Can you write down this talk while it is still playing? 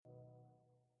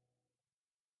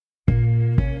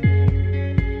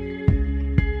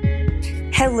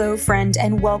Hello, friend,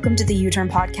 and welcome to the U-Turn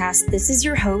Podcast. This is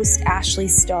your host, Ashley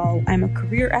Stahl. I'm a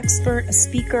career expert, a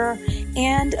speaker,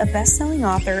 and a best-selling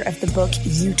author of the book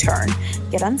U-Turn.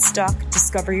 Get unstuck,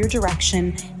 discover your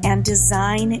direction, and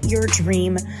design your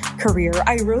dream career.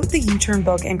 I wrote the U-Turn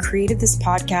book and created this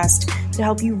podcast to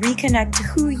help you reconnect to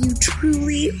who you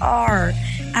truly are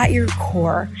at your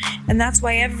core. And that's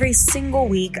why every single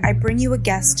week I bring you a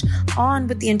guest on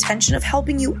with the intention of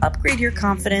helping you upgrade your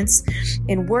confidence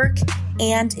in work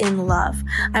and in love.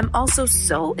 I'm also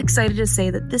so excited to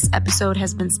say that this episode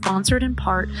has been sponsored in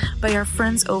part by our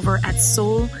friends over at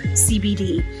Soul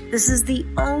CBD. This is the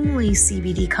only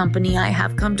CBD company I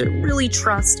have come to really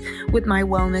trust with my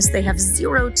wellness. They have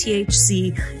 0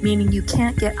 THC, meaning you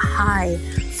can't get high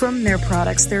from their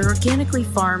products. They're organically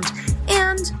farmed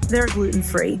and they're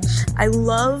gluten-free. I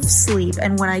love sleep,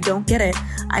 and when I don't get it,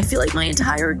 I feel like my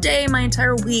entire day, my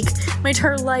entire week, my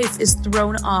entire life is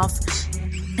thrown off.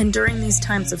 And during these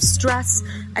times of stress,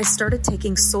 I started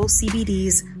taking Soul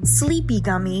CBD's Sleepy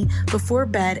Gummy before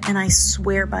bed, and I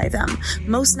swear by them.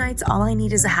 Most nights, all I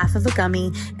need is a half of a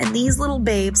gummy, and these little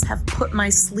babes have put my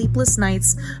sleepless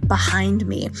nights behind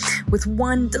me with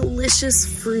one delicious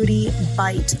fruity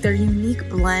bite. Their unique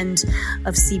blend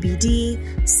of CBD,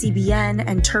 CBN,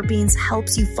 and terpenes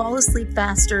helps you fall asleep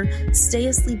faster, stay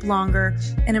asleep longer,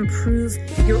 and improve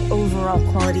your overall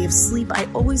quality of sleep. I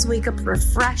always wake up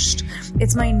refreshed.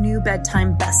 It's my new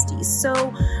bedtime bestie.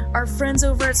 So our friends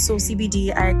over at Soul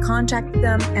CBD, I contacted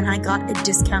them and I got a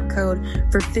discount code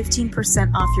for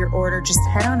 15% off your order. Just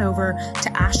head on over to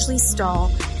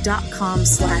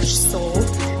ashleystahl.com/soul.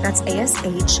 That's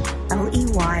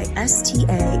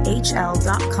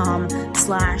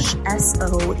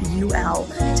ASHLEYSTAHL.com/SOUL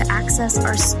to access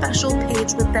our special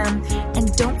page with them.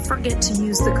 And don't forget to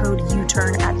use the code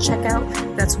U-Turn at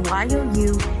checkout. That's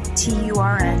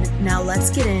YOUTURN. Now let's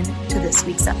get into this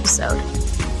week's episode.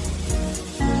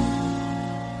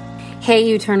 Hey,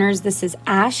 U-Turners, this is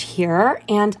Ash here,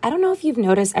 and I don't know if you've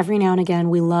noticed every now and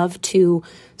again we love to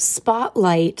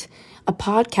spotlight a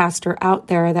podcaster out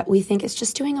there that we think is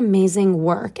just doing amazing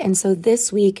work. And so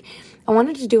this week, I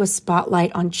wanted to do a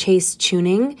spotlight on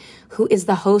Chewning, who is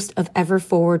the host of Ever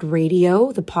Forward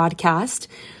Radio, the podcast.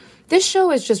 This show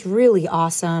is just really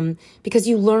awesome because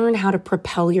you learn how to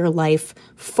propel your life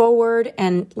forward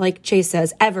and, like Chase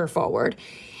says, ever forward.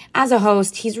 As a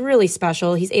host, he's really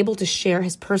special. He's able to share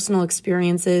his personal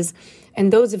experiences and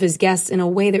those of his guests in a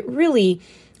way that really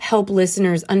help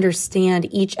listeners understand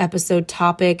each episode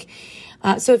topic.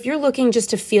 So if you're looking just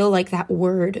to feel like that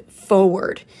word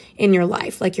forward in your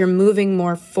life, like you're moving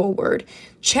more forward,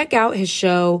 check out his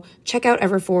show, check out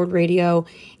Ever Forward Radio.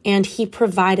 And he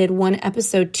provided one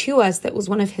episode to us that was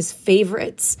one of his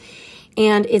favorites.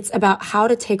 And it's about how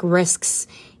to take risks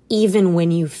even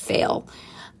when you fail.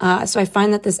 So I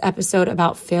find that this episode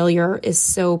about failure is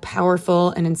so powerful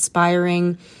and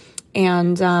inspiring,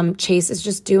 and Chase is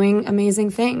just doing amazing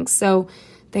things. So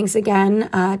thanks again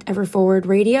at Ever Forward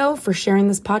Radio for sharing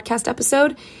this podcast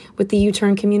episode with the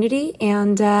U-Turn community,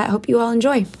 and I hope you all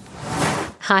enjoy.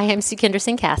 Hi, I'm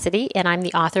Sukhinder Cassidy, and I'm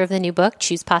the author of the new book,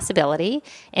 Choose Possibility.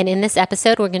 And in this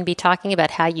episode, we're going to be talking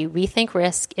about how you rethink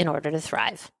risk in order to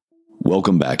thrive.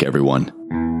 Welcome back, everyone.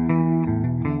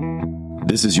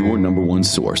 This is your number one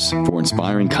source for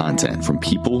inspiring content from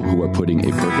people who are putting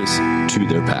a purpose to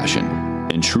their passion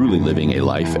and truly living a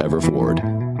life ever forward.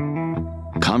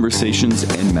 Conversations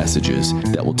and messages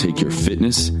that will take your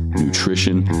fitness,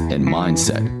 nutrition, and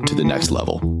mindset to the next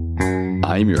level.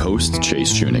 I am your host,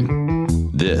 Chase Chewning.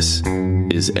 This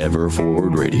is Ever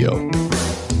Forward Radio.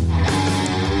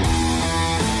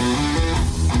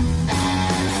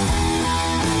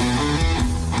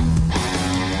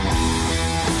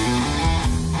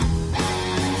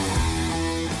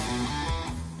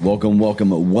 Welcome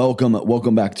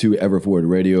back to Ever Forward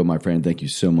Radio. My friend, thank you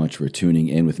so much for tuning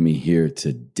in with me here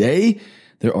today.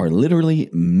 There are literally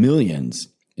millions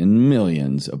and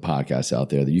millions of podcasts out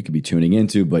there that you could be tuning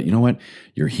into, but you know what?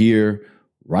 You're here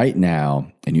right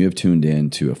now, and you have tuned in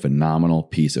to a phenomenal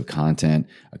piece of content,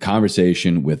 a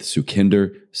conversation with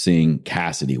Sukhinder Singh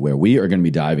Cassidy, where we are going to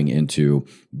be diving into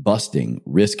busting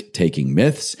risk-taking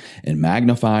myths and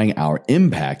magnifying our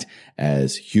impact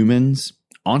as humans,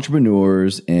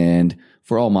 entrepreneurs, and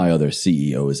for all my other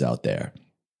CEOs out there.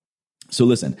 So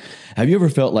listen, have you ever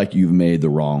felt like you've made the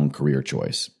wrong career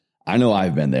choice? I know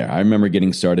I've been there. I remember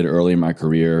getting started early in my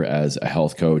career as a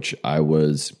health coach. I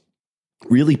was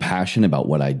really passionate about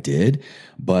what I did,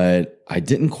 but I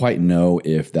didn't quite know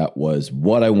if that was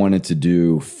what I wanted to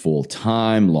do full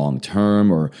time, long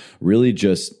term, or really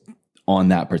just on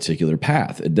that particular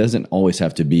path. It doesn't always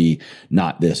have to be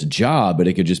not this job, but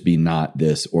it could just be not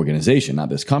this organization, not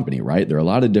this company, right? There are a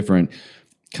lot of different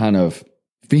kind of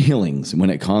feelings when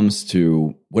it comes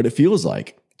to what it feels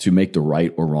like to make the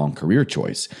right or wrong career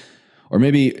choice. Or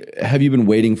maybe have you been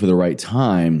waiting for the right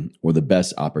time or the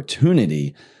best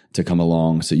opportunity to come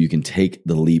along so you can take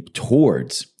the leap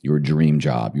towards your dream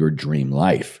job, your dream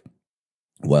life?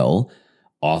 Well,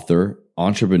 author,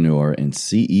 entrepreneur, and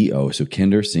CEO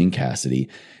Sukhinder Singh Cassidy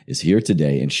is here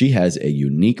today, and she has a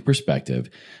unique perspective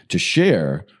to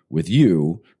share with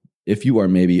you if you are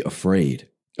maybe afraid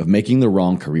of making the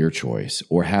wrong career choice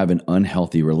or have an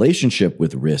unhealthy relationship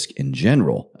with risk in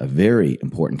general, a very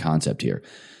important concept here.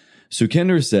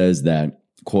 Sukhinder says that,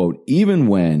 quote, even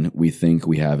when we think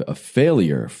we have a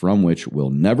failure from which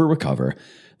we'll never recover,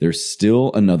 there's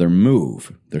still another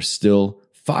move. There's still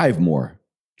 5 more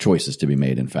choices to be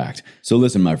made, in fact. So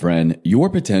listen, my friend, your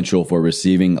potential for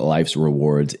receiving life's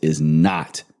rewards is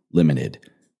not limited.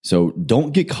 So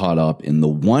don't get caught up in the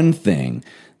one thing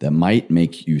that might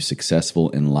make you successful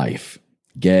in life.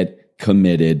 Get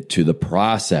committed to the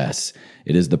process.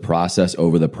 It is the process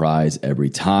over the prize every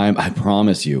time. I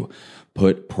promise you.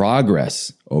 Put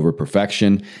progress over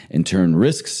perfection and turn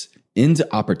risks into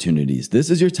opportunities.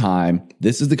 This is your time.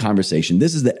 This is the conversation.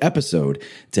 This is the episode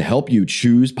to help you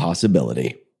choose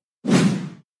possibility.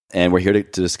 And we're here to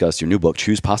discuss your new book,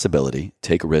 Choose Possibility,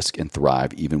 Take Risk and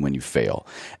Thrive Even When You Fail.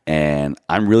 And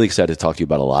I'm really excited to talk to you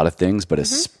about a lot of things, but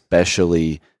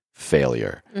especially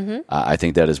failure. I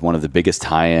think that is one of the biggest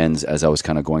tie-ins as I was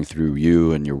kind of going through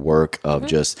you and your work of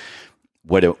just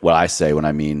what I say when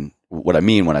I mean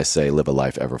when I say live a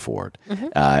life ever forward.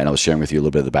 And I was sharing with you a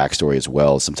little bit of the backstory as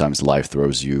well. Sometimes life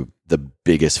throws you the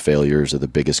biggest failures or the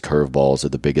biggest curveballs or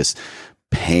the biggest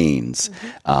pains.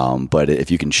 But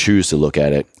if you can choose to look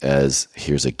at it as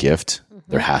here's a gift,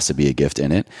 there has to be a gift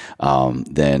in it,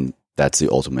 then that's the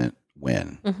ultimate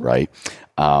win, right?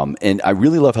 And I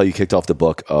really love how you kicked off the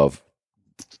book of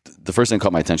the first thing that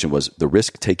caught my attention was the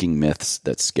risk-taking myths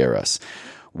that scare us.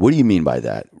 What do you mean by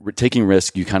that? Taking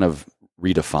risk, you kind of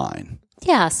redefine.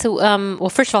 Yeah. So, well,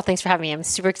 first of all, thanks for having me. I'm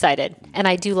super excited. And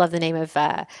I do love the name of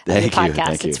the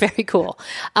podcast. It's very cool.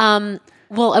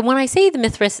 Well, when I say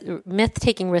the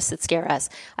myth-taking risks that scare us,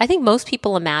 I think most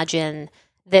people imagine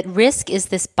that risk is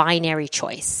this binary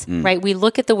choice, right? We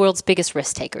look at the world's biggest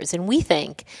risk takers and we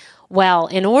think, well,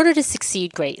 in order to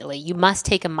succeed greatly, you must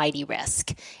take a mighty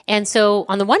risk. And so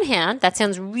on the one hand, that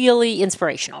sounds really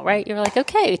inspirational, right? You're like,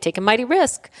 okay, take a mighty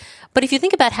risk. But if you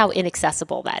think about how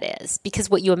inaccessible that is, because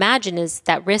what you imagine is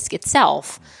that risk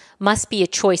itself must be a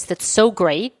choice that's so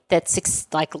great that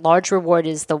like large reward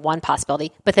is the one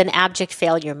possibility, but then abject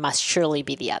failure must surely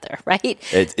be the other, right?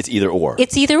 It's either or.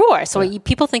 It's either or. So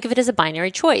people think of it as a binary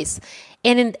choice.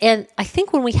 And I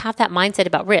think when we have that mindset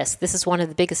about risk, this is one of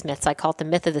the biggest myths. I call it the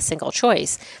myth of the single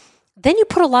choice. Then you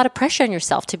put a lot of pressure on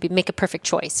yourself to make a perfect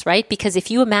choice, right? Because if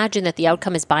you imagine that the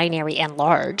outcome is binary and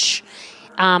large,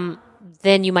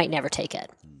 then you might never take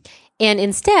it. And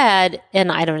instead,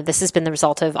 and I don't know, this has been the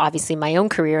result of obviously my own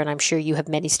career, and I'm sure you have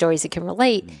many stories that can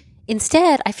relate.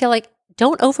 Instead, I feel like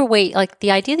don't overweight, like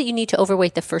the idea that you need to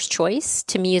overweight the first choice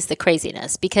to me is the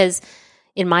craziness, because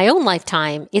in my own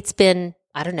lifetime, it's been,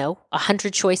 I don't know,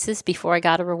 100 choices before I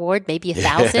got a reward, maybe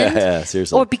 1,000. Yeah,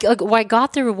 seriously. Or I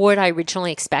got the reward I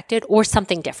originally expected or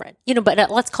something different,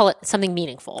 but let's call it something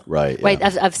meaningful. Right.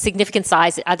 Of significant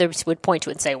size that others would point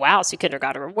to and say, wow, Sukhinder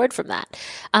got a reward from that.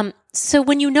 So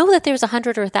when you know that there's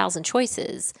 100 or 1,000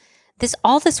 choices,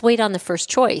 all this weight on the first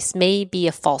choice may be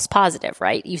a false positive,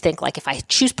 right? You think like, if I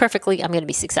choose perfectly, I'm going to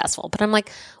be successful. But I'm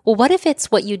like, well, what if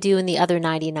it's what you do in the other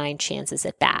 99 chances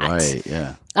at bat? Right,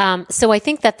 yeah. So I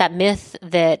think that myth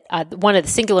that one of the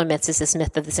singular myths is this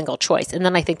myth of the single choice. And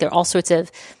then I think there are all sorts of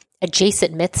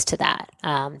adjacent myths to that.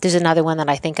 There's another one that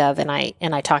I think of and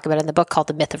I talk about in the book called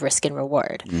the myth of risk and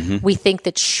reward. We think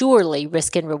that surely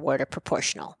risk and reward are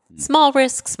proportional. Small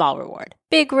risk, small reward.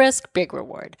 Big risk, big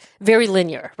reward. Very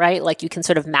linear, right? Like you can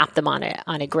sort of map them on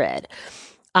a grid.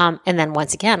 And then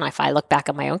once again, if I look back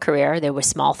at my own career, there were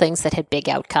small things that had big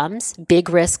outcomes, big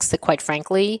risks that quite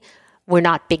frankly were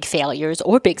not big failures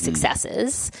or big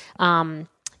successes.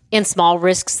 And small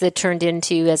risks that turned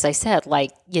into, as I said,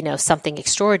 like, something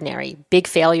extraordinary, big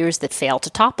failures that failed to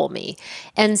topple me.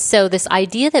 And so this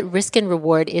idea that risk and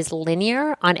reward is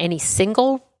linear on any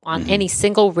single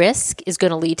risk is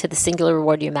going to lead to the singular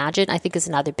reward you imagine, I think is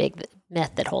another big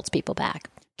myth that holds people back.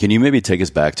 Can you maybe take us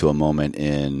back to a moment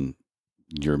in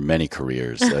your many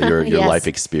careers, your Yes. life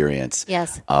experience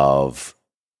Yes. of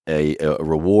a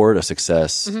reward, a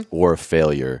success, or a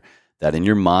failure that in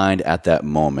your mind at that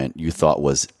moment you thought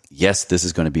was yes, this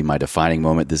is going to be my defining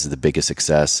moment. This is the biggest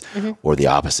success, or the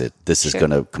opposite. This is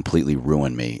going to completely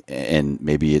ruin me. And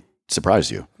maybe it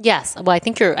surprised you. Yes. Well, I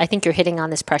think you're hitting on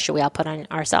this pressure we all put on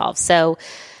ourselves. So,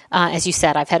 as you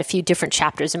said, I've had a few different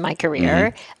chapters in my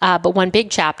career, but one big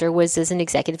chapter was as an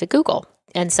executive at Google.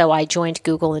 And so I joined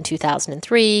Google in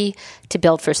 2003 to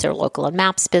build first their local and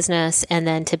maps business, and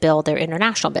then to build their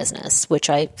international business, which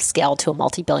I scaled to a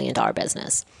multi-billion-dollar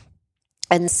business.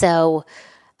 And so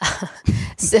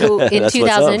in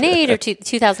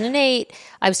 2008,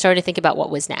 I was starting to think about what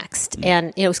was next.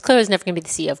 And it was clear I was never going to be the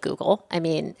CEO of Google. I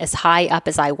mean, as high up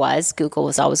as I was, Google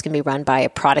was always going to be run by a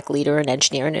product leader and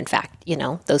engineer. And in fact,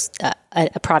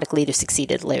 a product leader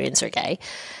succeeded Larry and Sergey.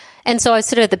 And so I was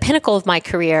sort of at the pinnacle of my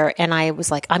career, and I was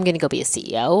like, I'm going to go be a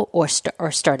CEO or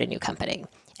start a new company.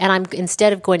 And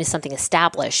instead of going to something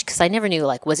established, because I never knew,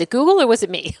 like, was it Google or was it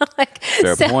me?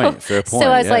 Fair point. So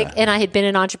I was like, and I had been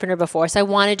an entrepreneur before, so I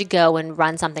wanted to go and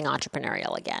run something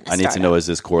entrepreneurial again. I need to know, is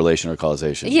this correlation or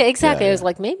causation? Yeah, exactly. I was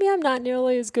like, maybe I'm not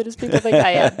nearly as good as people think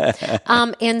I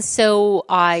am. And so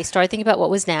I started thinking about what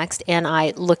was next, and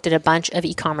I looked at a bunch of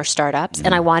e-commerce startups,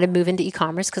 and I wanted to move into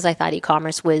e-commerce because I thought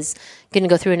e-commerce was going to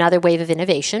go through another wave of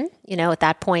innovation. At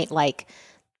that point, like,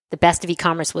 the best of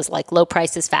e-commerce was like low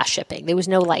prices, fast shipping. There was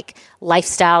no like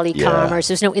lifestyle e-commerce.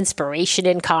 There's no inspiration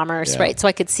in commerce, right? So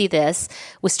I could see this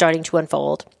was starting to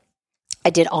unfold. I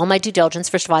did all my due diligence.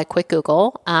 First of all, I quit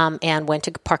Google and went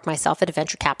to park myself at a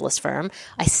venture capitalist firm.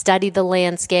 I studied the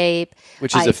landscape.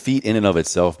 Which is a feat in and of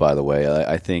itself, by the way.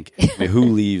 I think who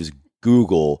leaves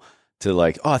Google to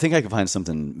like, I think I can find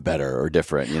something better or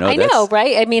different. I know,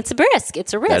 right? I mean, it's a risk.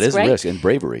 It's a risk, that is right? a risk, and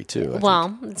bravery too.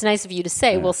 Well, it's nice of you to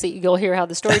say. We'll see. You'll hear how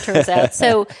the story turns out.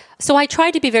 So I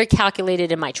tried to be very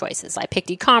calculated in my choices. I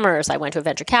picked e-commerce. I went to a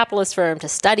venture capitalist firm to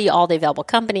study all the available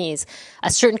companies.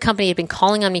 A certain company had been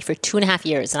calling on me for 2.5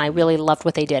 years, and I really loved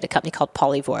what they did. A company called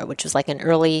Polyvore, which was like an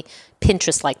early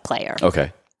Pinterest-like player.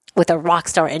 Okay. With a rock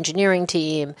star engineering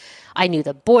team. I knew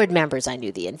the board members, I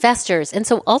knew the investors. And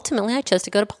so ultimately I chose to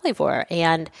go to Polyvore.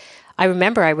 And I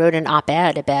remember I wrote an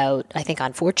op-ed about, I think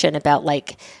on Fortune, about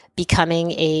like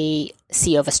becoming a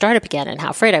CEO of a startup again and how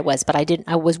afraid I was, but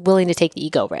I was willing to take the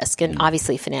ego risk and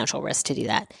obviously financial risk to do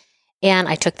that. And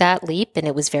I took that leap, and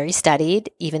it was very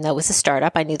studied. Even though it was a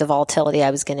startup, I knew the volatility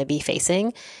I was going to be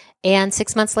facing. And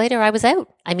 6 months later, I was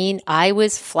out. I mean, I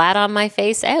was flat on my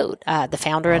face out. The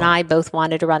founder and I both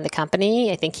wanted to run the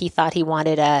company. I think he thought he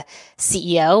wanted a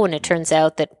CEO, and it turns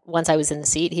out that once I was in the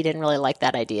seat, he didn't really like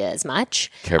that idea as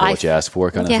much. Careful what you ask for,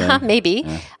 kind of thing. Yeah, maybe.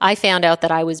 Yeah. I found out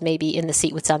that I was maybe in the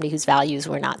seat with somebody whose values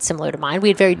were not similar to mine. We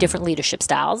had very different leadership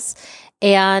styles.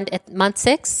 And at month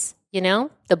 6,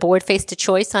 the board faced a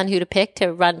choice on who to pick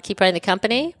to keep running the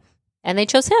company, and they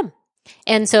chose him.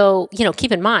 And so,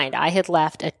 keep in mind, I had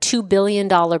left a $2 billion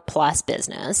plus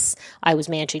business. I was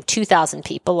managing 2,000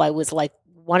 people. I was like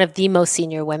one of the most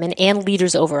senior women and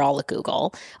leaders overall at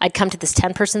Google. I'd come to this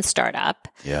 10-person startup,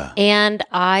 and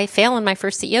I failed in my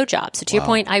first CEO job. So to your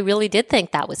point, I really did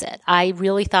think that was it. I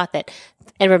really thought that.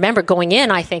 And remember, going in,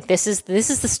 I think this is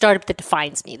the startup that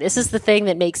defines me. This is the thing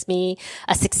that makes me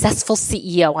a successul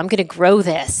CEO. I'm going to grow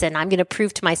this, and I'm going to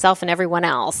prove to myself and everyone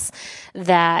else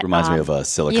that reminds me of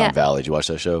Silicon Valley. Did you watch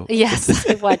that show? Yes,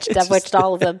 I've watched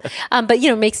all of them. But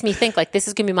makes me think like this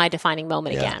is going to be my defining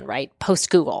moment again, right?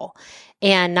 Post Google.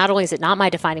 And not only is it not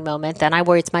my defining moment, then I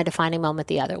worry it's my defining moment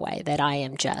the other way, that I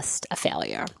am just a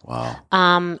failure. Wow.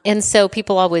 And so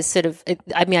people always sort of,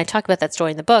 I talk about that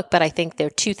story in the book, but I think there are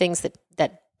two things that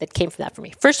came from that for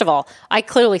me. First of all, I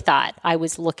clearly thought I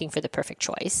was looking for the perfect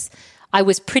choice. I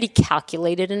was pretty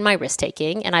calculated in my risk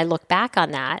taking, and I look back on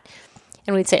that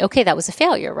and we'd say, okay, that was a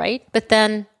failure, right? But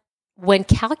then when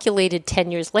calculated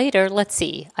 10 years later, let's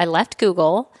see, I left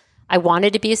Google. I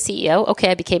wanted to be a CEO.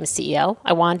 Okay, I became a CEO.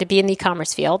 I wanted to be in the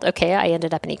e-commerce field. Okay, I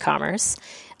ended up in e-commerce.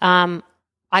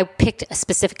 I picked a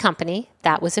specific company.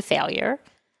 That was a failure.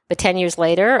 But 10 years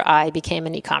later, I became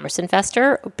an e-commerce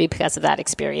investor because of that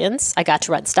experience. I got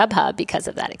to run StubHub because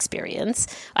of that experience.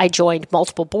 I joined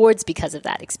multiple boards because of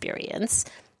that experience.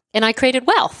 And I created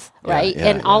wealth,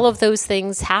 right? All of those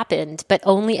things happened, but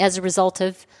only as a result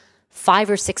of 5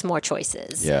 or 6 more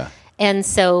choices. Yeah. And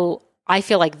so I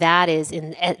feel like that is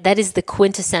the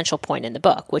quintessential point in the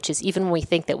book, which is even when we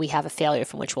think that we have a failure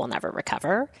from which we'll never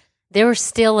recover, there is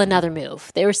still another move.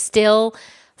 There is still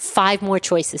 5 more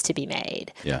choices to be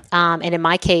made. Yeah. And in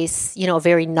my case, a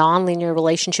very nonlinear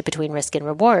relationship between risk and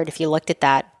reward. If you looked at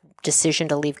that decision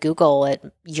to leave Google at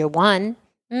year 1,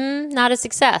 not a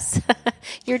success.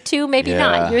 Year 2, maybe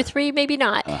not. Year 3, maybe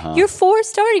not. Year 4,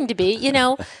 starting to be,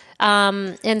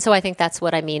 And so I think that's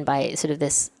what I mean by sort of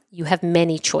this, you have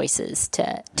many choices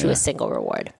to a single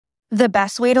reward. The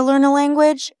best way to learn a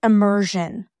language?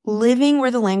 Immersion. Living where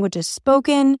the language is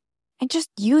spoken and just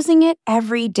using it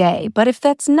every day. But if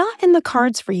that's not in the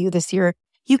cards for you this year,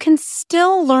 you can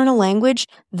still learn a language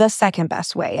the second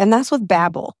best way, and that's with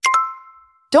Babbel.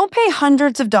 Don't pay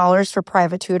hundreds of dollars for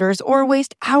private tutors or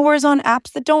waste hours on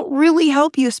apps that don't really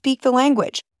help you speak the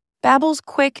language. Babbel's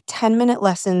quick 10-minute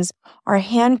lessons are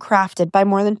handcrafted by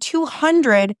more than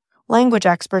 200 language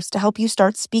experts to help you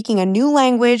start speaking a new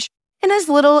language in as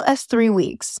little as 3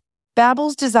 weeks.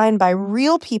 Babbel's designed by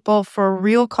real people for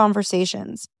real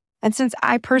conversations. And since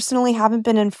I personally haven't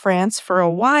been in France for a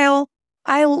while,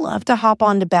 I love to hop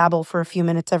onto Babbel for a few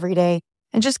minutes every day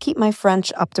and just keep my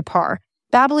French up to par.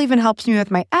 Babbel even helps me with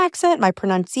my accent, my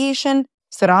pronunciation,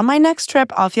 so that on my next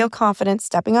trip, I'll feel confident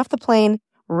stepping off the plane,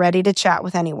 ready to chat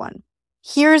with anyone.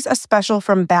 Here's a special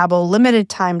from Babbel limited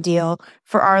time deal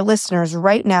for our listeners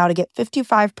right now to get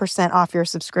 55% off your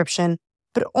subscription,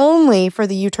 but only for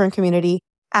the U-Turn community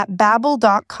at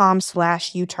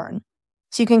babbel.com/U-Turn.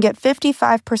 So you can get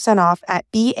 55% off at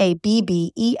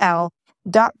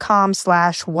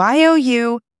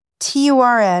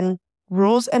babbel.com/YOUTURN.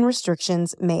 Rules and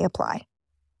restrictions may apply.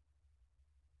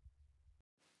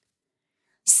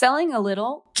 Selling a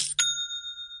little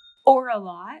or a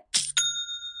lot?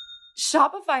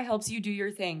 Shopify helps you do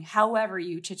your thing, however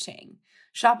you cha-ching.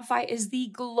 Shopify is the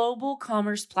global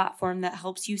commerce platform that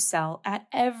helps you sell at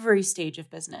every stage of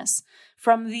business.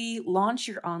 From the launch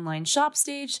your online shop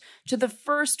stage to the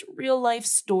first real-life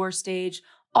store stage,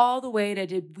 all the way to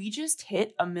did we just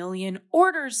hit 1 million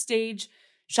orders stage,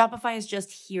 Shopify is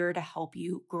just here to help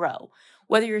you grow.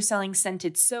 Whether you're selling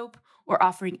scented soap or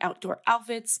offering outdoor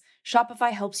outfits,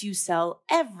 Shopify helps you sell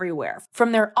everywhere.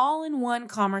 From their all-in-one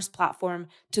commerce platform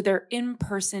to their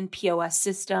in-person POS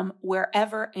system,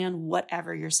 wherever and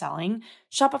whatever you're selling,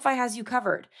 Shopify has you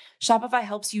covered. Shopify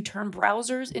helps you turn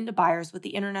browsers into buyers with the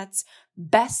internet's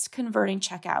best converting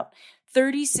checkout,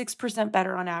 36%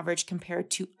 better on average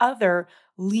compared to other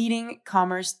leading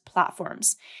commerce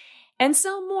platforms. And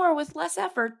sell more with less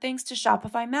effort thanks to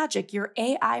Shopify Magic, your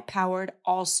AI-powered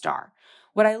all-star.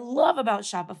 What I love about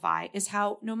Shopify is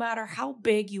how no matter how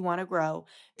big you want to grow,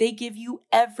 they give you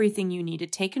everything you need to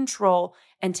take control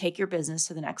and take your business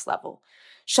to the next level.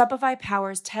 Shopify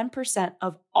powers 10%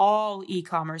 of all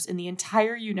e-commerce in the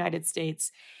entire United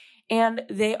States, and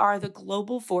they are the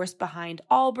global force behind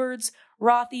Allbirds,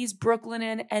 Rothy's,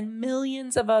 Brooklinen, and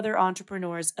millions of other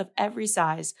entrepreneurs of every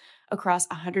size across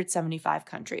 175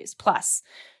 countries. Plus,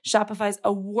 Shopify's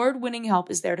award-winning help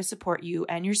is there to support you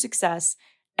and your success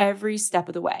every step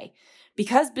of the way.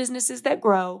 Because businesses that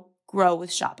grow, grow with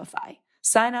Shopify.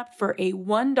 Sign up for a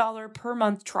 $1 per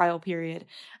month trial period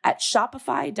at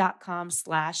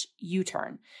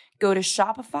shopify.com/U-Turn. Go to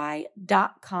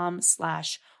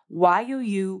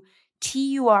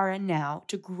shopify.com/YOUTURN now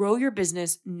to grow your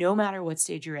business no matter what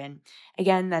stage you're in.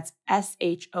 Again, that's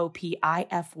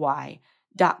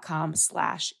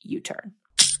shopify.com/U-Turn.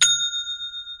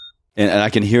 And I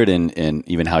can hear it in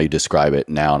even how you describe it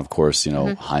now. And of course,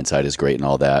 hindsight is great and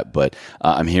all that. But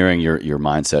I'm hearing your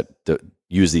mindset to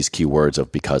use these key words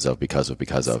of because of.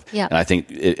 Yeah. And I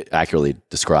think it accurately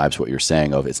describes what you're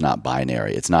saying of it's not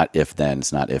binary. It's not if then,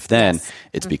 it's not if then, Yes.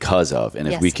 it's because of. And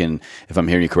if Yes. we can, if I'm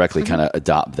hearing you correctly, kind of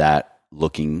adopt that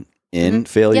looking in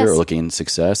failure Yes. or looking in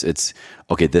success, it's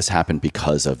okay, this happened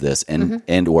because of this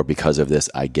and or because of this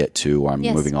I get to, or I'm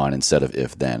Yes. moving on instead of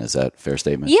if then. Is that a fair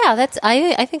statement? Yeah,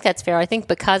 I think that's fair. I think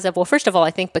because of, well, first of all,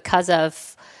 I think because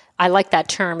of, I like that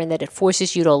term in that it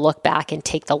forces you to look back and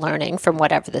take the learning from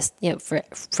whatever this,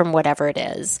 from whatever it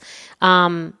is.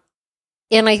 And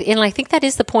I think that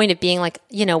is the point of being like,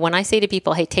 when I say to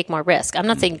people, hey, take more risk, I'm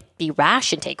not saying be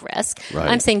rash and take risk. Right.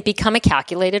 I'm saying become a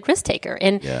calculated risk taker.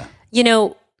 And,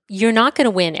 you're not going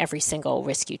to win every single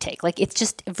risk you take. Like it's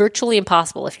just virtually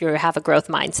impossible if you have a growth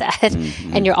mindset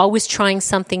and you're always trying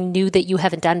something new that you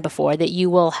haven't done before that you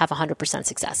will have 100%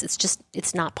 success.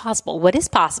 It's not possible. What is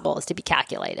possible is to be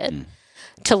calculated,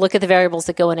 to look at the variables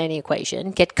that go in any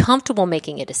equation, get comfortable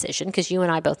making a decision, because you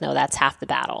and I both know that's half the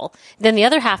battle. Then the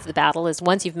other half of the battle is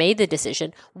once you've made the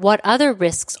decision, what other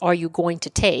risks are you going to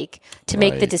take to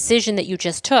make the decision that you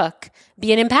just took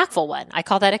be an impactful one? I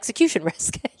call that execution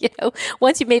risk.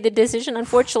 Once you've made the decision,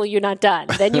 unfortunately, you're not done.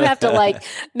 Then you have to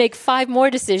make 5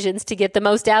 more decisions to get the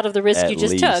most out of the risk you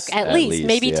just took. At least,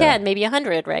 maybe 10, maybe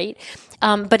 100, right?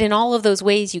 But in all of those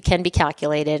ways, you can be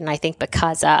calculated. And I think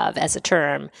because of, as a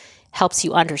term, helps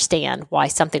you understand why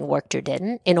something worked or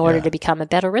didn't in order to become a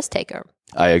better risk taker.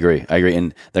 I agree.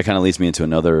 And that kind of leads me into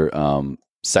another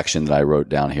section that I wrote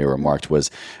down here or marked was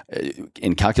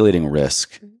in calculating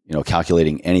risk.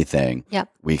 calculating anything, Yep.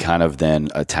 we kind of then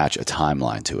attach a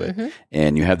timeline to it.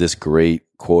 And you have this great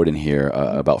quote in here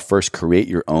about first create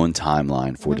your own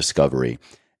timeline for discovery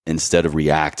instead of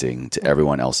reacting to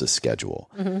everyone else's schedule,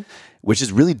 which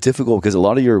is really difficult because a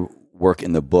lot of your work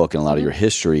in the book and a lot of your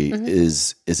history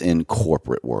is in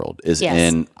corporate world,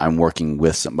 in I'm working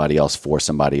with somebody else for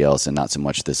somebody else, and not so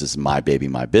much this is my baby,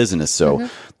 my business. So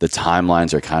the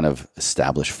timelines are kind of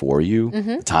established for you.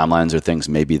 The timelines are things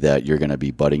maybe that you're going to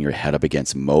be butting your head up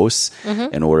against most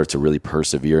in order to really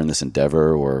persevere in this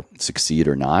endeavor or succeed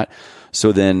or not.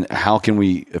 So then how can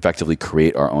we effectively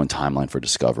create our own timeline for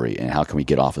discovery, and how can we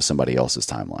get off of somebody else's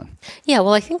timeline? Yeah,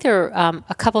 well, I think there are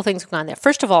a couple of things going on there.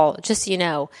 First of all, just so you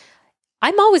know,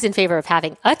 I'm always in favor of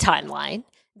having a timeline,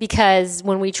 because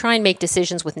when we try and make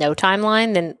decisions with no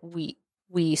timeline, then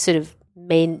we sort of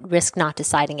may risk not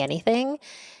deciding anything.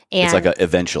 And it's like an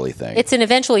eventually thing. It's an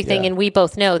eventually thing, and we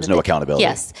both know there's no accountability.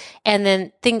 Yes. And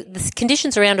then the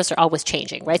conditions around us are always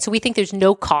changing, right? So we think there's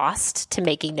no cost to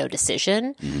making no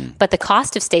decision, but the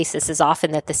cost of stasis is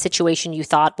often that the situation you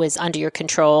thought was under your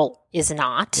control is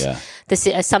not. Yeah. This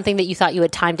is something that you thought you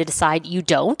had time to decide, you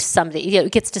don't.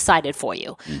 It gets decided for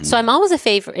you. So I'm always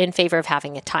in favor of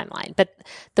having a timeline. But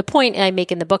the point I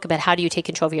make in the book about how do you take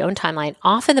control of your own timeline,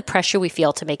 often the pressure we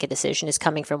feel to make a decision is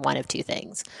coming from one of two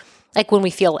things. Like when we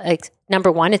feel like, number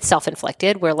one, it's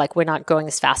self-inflicted, where like we're not growing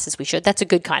as fast as we should. That's a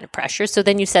good kind of pressure. So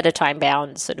then you set a time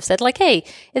bound, sort of said like, hey,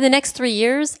 in the next 3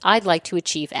 years, I'd like to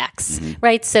achieve X,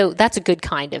 right? So that's a good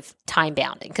kind of time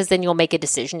bounding, because then you'll make a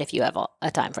decision if you have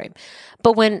a time frame.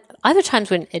 But when other times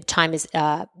when time is,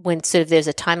 when sort of there's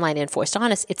a timeline enforced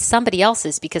on us, it's somebody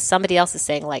else's, because somebody else is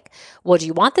saying like, well, do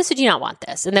you want this or do you not want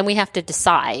this? And then we have to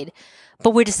decide.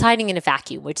 But we're deciding in a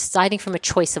vacuum. We're deciding from a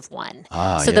choice of one.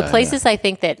 The places I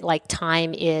think that like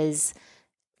time is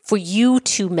for you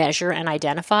to measure and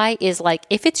identify is like,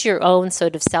 if it's your own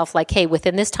sort of self, like, hey,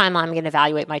 within this time, I'm going to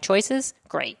evaluate my choices.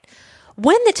 Great.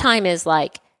 When the time is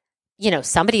like,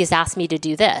 somebody has asked me to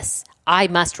do this, I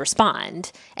must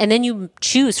respond. And then you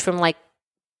choose from like,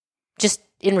 just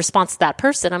in response to that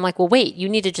person, I'm like, well, wait, you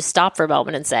need to just stop for a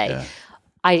moment and say,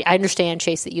 I understand,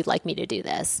 Chase, that you'd like me to do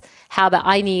this. How about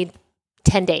I need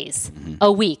 10 days,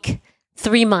 a week,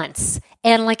 3 months,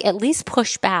 and like at least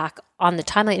push back on the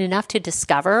timeline enough to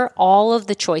discover all of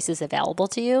the choices available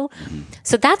to you.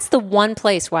 So that's the one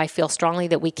place where I feel strongly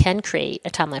that we can create a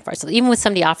timeline for ourselves. Even when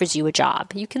somebody offers you a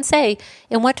job, you can say,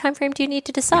 in what time frame do you need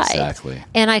to decide? Exactly.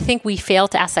 And I think we fail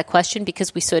to ask that question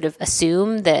because we sort of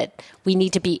assume that we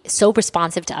need to be so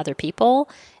responsive to other people.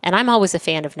 And I'm always a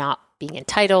fan of not being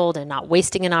entitled and not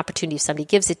wasting an opportunity if somebody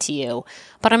gives it to you.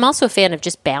 But I'm also a fan of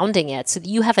just bounding it so that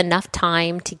you have enough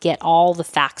time to get all the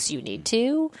facts you need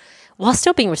to while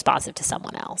still being responsive to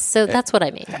someone else. So that's what I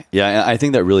mean. Yeah, I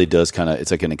think that really does kind of, it's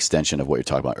like an extension of what you're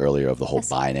talking about earlier of the whole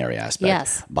binary aspect.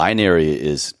 Yes. Binary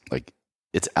is like,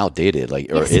 it's outdated,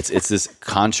 like, or it's this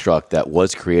construct that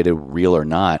was created, real or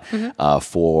not,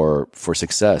 for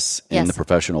success in the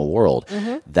professional world.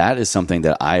 That is something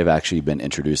that I've actually been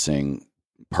introducing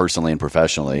personally and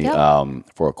professionally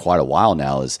for quite a while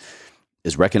now,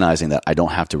 is recognizing that I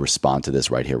don't have to respond to this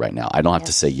right here, right now. I don't have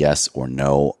to say yes or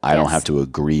no. I don't have to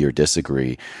agree or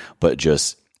disagree, but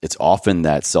just, it's often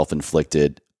that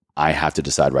self-inflicted, I have to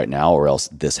decide right now or else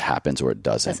this happens or it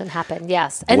doesn't. Doesn't happen,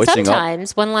 yes. And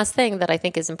sometimes, one last thing that I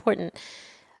think is important,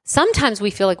 sometimes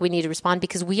we feel like we need to respond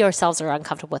because we ourselves are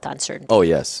uncomfortable with uncertainty. Oh,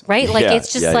 yes. Right? Like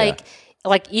it's just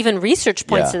like even research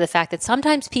points to the fact that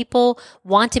sometimes people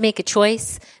want to make a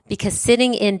choice because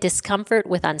sitting in discomfort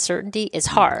with uncertainty is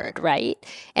hard, right?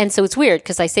 And so it's weird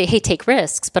because I say, hey, take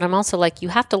risks, but I'm also like, you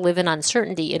have to live in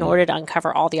uncertainty in order to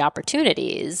uncover all the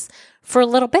opportunities for a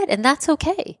little bit, and that's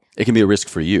okay. It can be a risk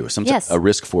for you. Sometimes a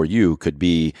risk for you could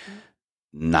be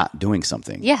not doing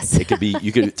something. Yes. It could be,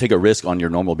 you could take a risk on your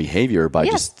normal behavior by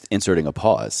just inserting a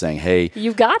pause, saying, hey,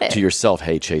 you got it. To yourself,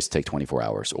 hey, Chase, take 24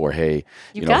 hours. Or, hey,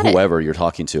 whoever you're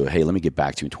talking to, hey, let me get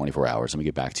back to you in 24 hours. Let me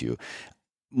get back to you.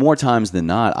 More times than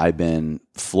not, I've been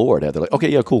floored at. They're like, okay,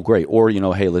 yeah, cool, great. Or,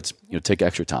 hey, let's take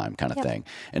extra time kind of thing.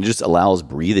 And it just allows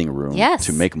breathing room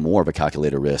to make more of a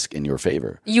calculated risk in your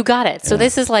favor. You got it. So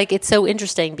this is like, it's so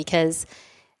interesting because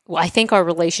I think our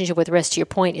relationship with risk, to your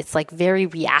point, it's like very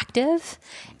reactive.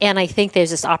 And I think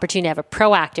there's this opportunity to have a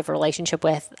proactive relationship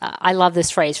with, I love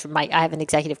this phrase from I have an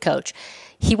executive coach.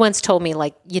 He once told me,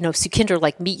 like, Sukhinder,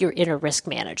 like, meet your inner risk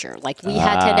manager. Like, we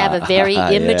had to have a very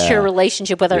immature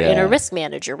relationship with our inner risk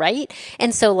manager, right?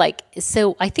 And so,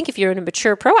 I think if you're in a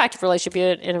mature, proactive relationship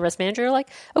with an inner risk manager, you're like,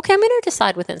 okay, I'm going to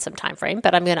decide within some time frame,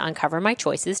 but I'm going to uncover my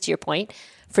choices, to your point.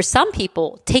 For some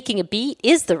people, taking a beat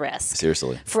is the risk.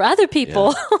 Seriously. For other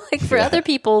people, other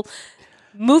people,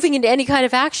 moving into any kind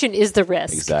of action is the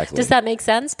risk. Exactly. Does that make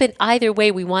sense? But either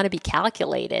way, we want to be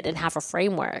calculated and have a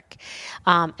framework.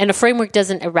 And a framework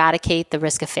doesn't eradicate the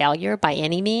risk of failure by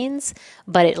any means,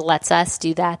 but it lets us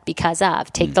do that because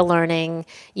of take the learning,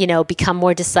 become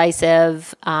more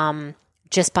decisive,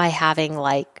 just by having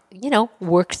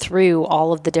worked through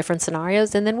all of the different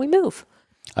scenarios, and then we move.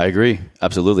 I agree.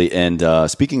 Absolutely. And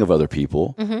speaking of other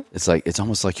people, it's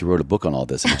almost like you wrote a book on all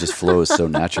this. It just flows so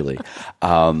naturally.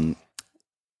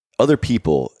 Other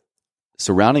people,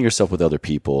 surrounding yourself with other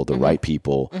people, the right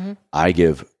people, I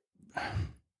give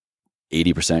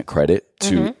 80% credit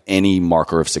to any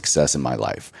marker of success in my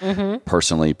life,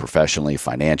 personally, professionally,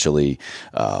 financially,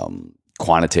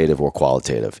 quantitative or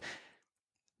qualitative.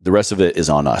 The rest of it is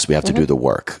on us. We have to do the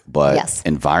work. But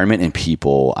environment and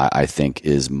people, I think,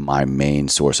 is my main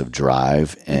source of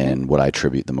drive and what I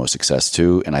attribute the most success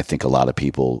to. And I think a lot of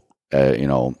people,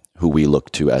 who we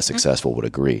look to as successful would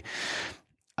agree.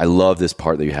 I love this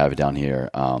part that you have down here.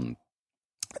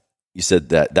 You said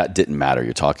that didn't matter.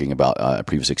 You're talking about a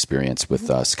previous experience with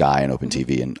Sky and Open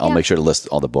TV, and I'll make sure to list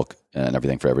all the book and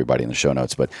everything for everybody in the show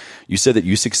notes. But you said that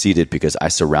you succeeded because I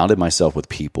surrounded myself with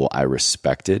people I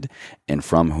respected and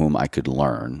from whom I could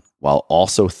learn, while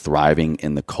also thriving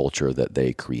in the culture that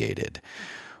they created.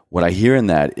 What I hear in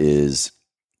that is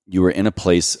you were in a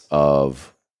place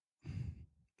of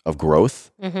growth,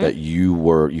 that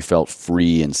you felt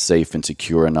free and safe and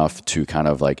secure enough to kind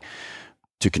of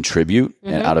to contribute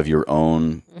and out of your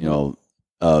own,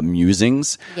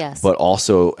 musings. Yes. But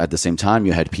also at the same time,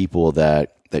 you had people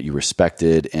that you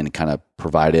respected and kind of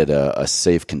provided a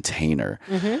safe container.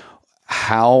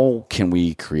 How can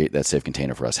we create that safe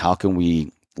container for us? How can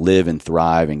we live and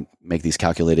thrive and make these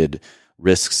calculated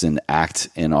risks and act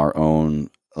in our own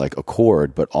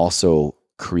accord, but also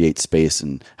create space?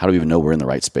 And how do we even know we're in the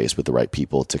right space with the right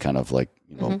people to kind of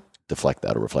deflect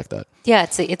that or reflect that? Yeah,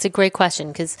 it's a great question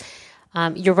because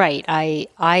you're right.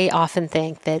 I often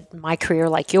think that my career,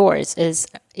 like yours, is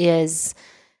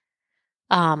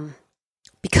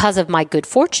because of my good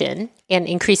fortune and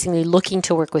increasingly looking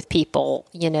to work with people,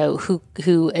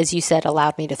 who, as you said,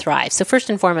 allowed me to thrive. So first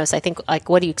and foremost, I think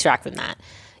what do you extract from that?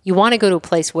 You want to go to a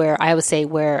place where I would say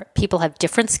where people have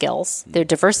different skills, they're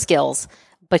diverse skills,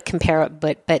 but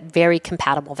very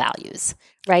compatible values.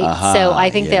 Right. So I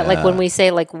think that when we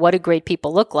say what do great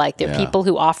people look like, they're people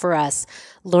who offer us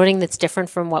learning that's different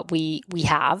from what we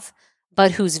have,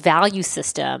 but whose value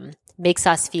system makes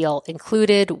us feel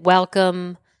included,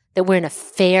 welcome, that we're in a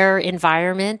fair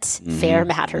environment. Fair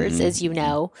matters, as you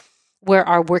know, where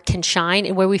our work can shine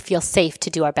and where we feel safe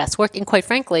to do our best work. And quite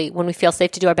frankly, when we feel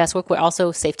safe to do our best work, we're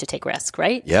also safe to take risk,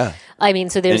 right? Yeah. I mean,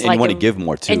 so there's and you want to give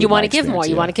more too. And you want to give more.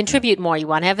 You want to contribute more. You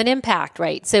want to have an impact,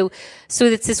 right? So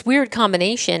it's this weird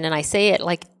combination. And I say it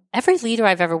every leader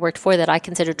I've ever worked for that I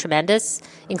consider tremendous,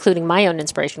 including my own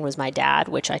inspiration was my dad,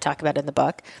 which I talk about in the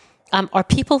book, are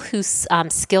people whose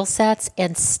skill sets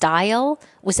and style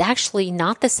was actually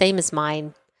not the same as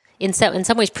mine. In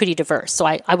some ways pretty diverse. So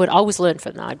I would always learn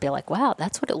from them. I'd be like, wow,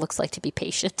 that's what it looks like to be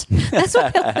patient. That's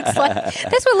what it looks like.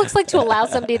 That's what it looks like to allow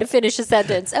somebody to finish a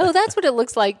sentence. Oh, that's what it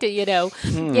looks like to,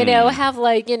 have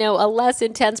a less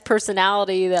intense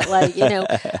personality that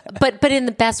but in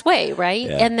the best way, right?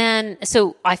 Yeah. And then,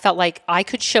 so I felt like I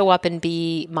could show up and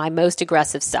be my most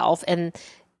aggressive self, and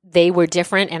they were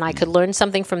different, and I could learn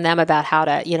something from them about how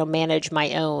to, manage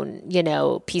my own,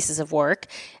 pieces of work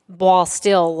while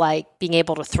still being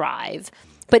able to thrive.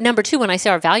 But number two, when I say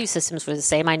our value systems were the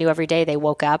same, I knew every day they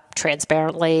woke up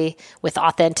transparently, with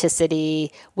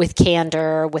authenticity, with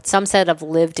candor, with some set of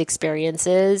lived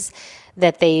experiences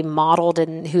that they modeled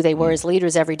in who they were as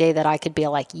leaders every day, that I could be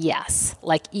yes,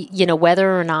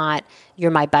 whether or not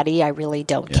you're my buddy, I really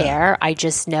don't care. I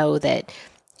just know that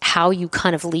how you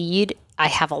kind of lead, I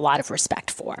have a lot of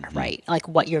respect for, right?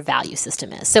 What your value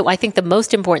system is. So I think the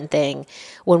most important thing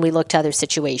when we look to other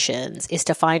situations is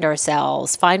to find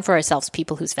for ourselves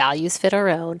people whose values fit our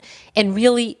own, and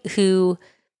really who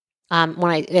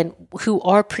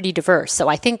are pretty diverse. So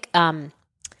I think,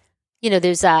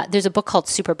 there's a book called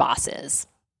Super Bosses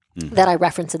that I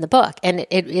reference in the book. And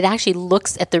it actually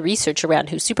looks at the research around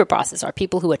who super bosses are,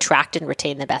 people who attract and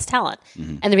retain the best talent.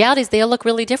 And the reality is they all look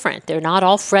really different. They're not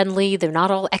all friendly. They're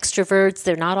not all extroverts.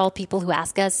 They're not all people who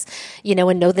ask us,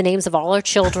 and know the names of all our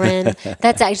children.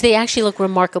 They actually look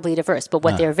remarkably diverse. But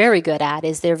what they're very good at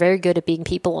is they're very good at being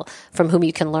people from whom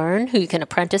you can learn, who you can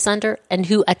apprentice under, and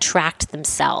who attract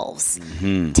themselves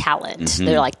talent.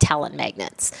 They're like talent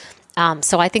magnets.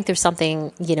 So I think there's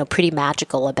something, pretty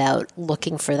magical about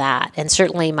looking for that. And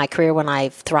certainly my career, when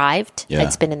I've thrived,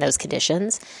 it's been in those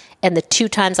conditions. And the 2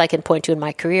 times I can point to in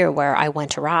my career where I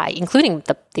went awry, including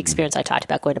the experience I talked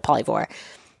about going to Polyvore,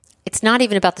 it's not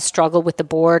even about the struggle with the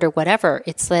board or whatever.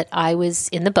 It's that I was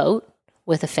in the boat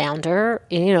with a founder,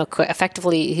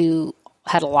 effectively who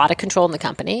had a lot of control in the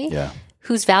company,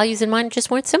 whose values and mine just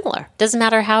weren't similar. Doesn't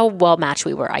matter how well matched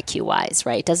we were IQ-wise,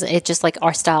 right? It just like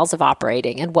our styles of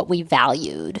operating and what we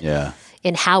valued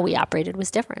in how we operated was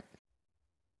different.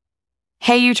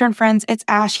 Hey, U-Turn friends, it's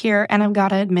Ash here, and I've got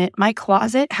to admit, my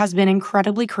closet has been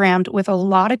incredibly crammed with a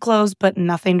lot of clothes, but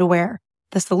nothing to wear.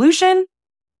 The solution?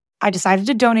 I decided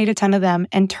to donate a ton of them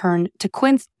and turned to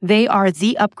Quince. They are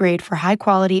the upgrade for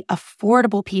high-quality,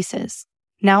 affordable pieces.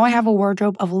 Now I have a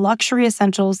wardrobe of luxury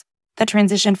essentials that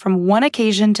transition from one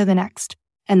occasion to the next.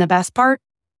 And the best part?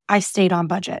 I stayed on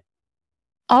budget.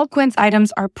 All Quince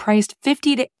items are priced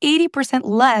 50 to 80%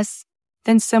 less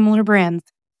than similar brands.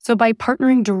 So by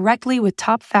partnering directly with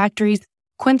top factories,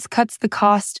 Quince cuts the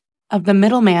cost of the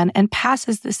middleman and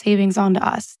passes the savings on to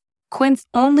us. Quince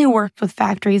only works with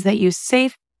factories that use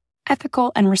safe,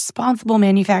 ethical, and responsible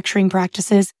manufacturing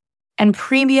practices and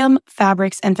premium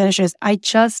fabrics and finishes. I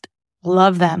just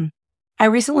love them. I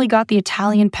recently got the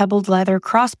Italian pebbled leather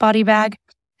crossbody bag,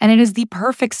 and it is the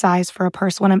perfect size for a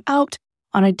purse when I'm out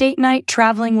on a date night,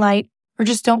 traveling light, or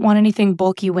just don't want anything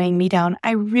bulky weighing me down.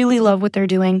 I really love what they're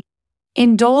doing.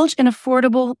 Indulge in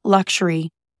affordable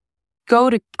luxury. Go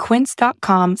to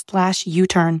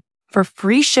quince.com/U-turn for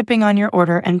free shipping on your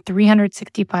order and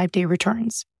 365-day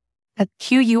returns. That's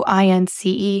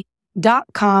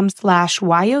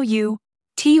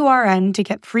QUINCE.com/YOUTURN to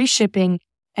get free shipping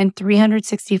and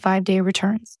 365-day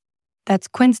returns. That's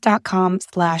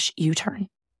quince.com/U-turn.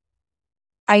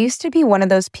 I used to be one of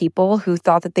those people who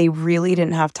thought that they really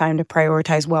didn't have time to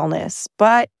prioritize wellness,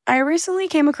 but I recently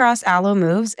came across Alo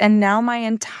Moves, and now my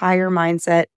entire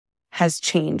mindset has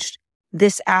changed.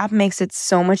 This app makes it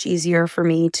so much easier for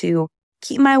me to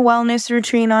keep my wellness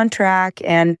routine on track,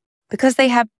 and because they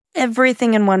have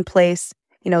everything in one place,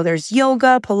 there's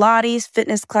yoga, Pilates,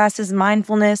 fitness classes,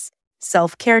 mindfulness,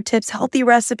 self-care tips, healthy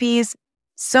recipes,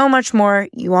 so much more.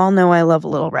 You all know I love a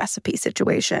little recipe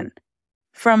situation.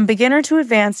 From beginner to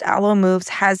advanced, Alo Moves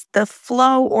has the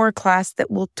flow or class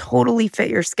that will totally fit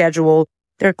your schedule.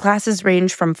 Their classes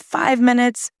range from 5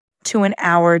 minutes to an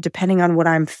hour, depending on what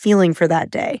I'm feeling for that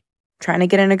day. Trying to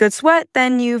get in a good sweat?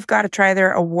 Then you've got to try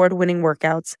their award-winning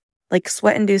workouts like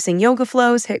sweat-inducing yoga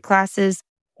flows, HIIT classes,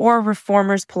 or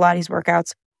reformers Pilates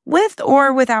workouts with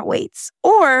or without weights.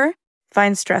 Or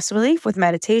find stress relief with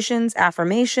meditations,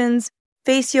 affirmations,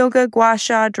 face yoga, gua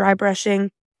sha, dry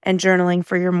brushing, and journaling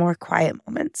for your more quiet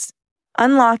moments.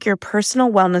 Unlock your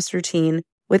personal wellness routine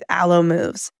with Alo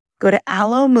Moves. Go to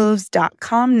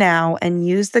alomoves.com now and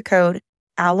use the code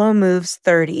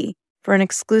ALOMOVES30 for an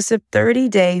exclusive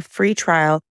 30-day free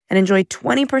trial and enjoy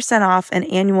 20% off an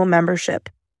annual membership.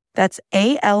 That's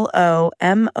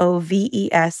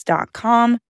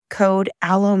ALOMOVES.com, code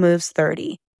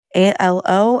ALOMOVES30.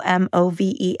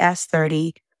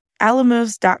 ALOMOVES30.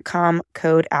 alomoves.com,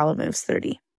 code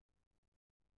ALOMOVES30.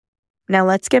 Now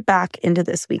let's get back into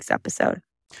this week's episode.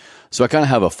 So I kind of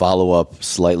have a follow-up,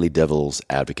 slightly devil's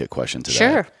advocate question to that.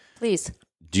 Sure, please.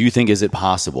 Do you think, is it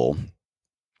possible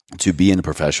to be in a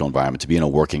professional environment, to be in a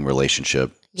working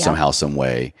relationship somehow, some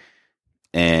way,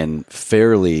 and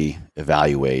fairly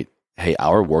evaluate, hey,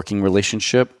 our working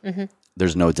relationship,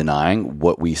 there's no denying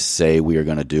what we say we are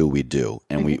going to do, we do.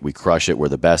 And we crush it. We're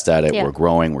the best at it. We're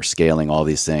growing. We're scaling all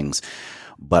these things.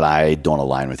 But I don't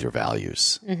align with your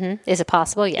values. Is it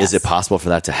possible? Yes. Is it possible for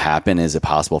that to happen? Is it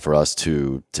possible for us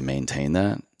to maintain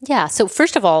that? Yeah. So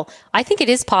first of all, I think it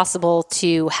is possible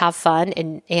to have fun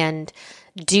and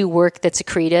do work that's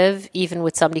accretive, even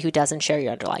with somebody who doesn't share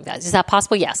your underlying values. Is that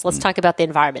possible? Yes. Let's talk about the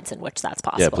environments in which that's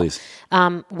possible. Yeah, please.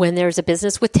 When there's a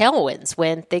business with tailwinds,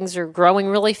 when things are growing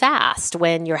really fast,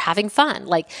 when you're having fun.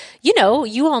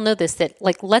 You all know this, that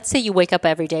let's say you wake up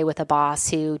every day with a boss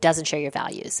who doesn't share your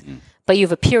values. But you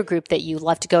have a peer group that you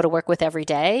love to go to work with every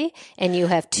day, and you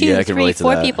have 2, 3,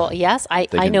 4 people. Yes,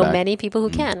 I know many people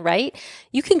who can, right?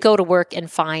 You can go to work and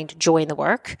find joy in the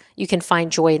work. You can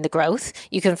find joy in the growth.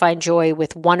 You can find joy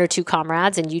with 1 or 2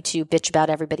 comrades, and you 2 bitch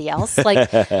about everybody else.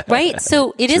 Right?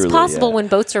 So it is possible when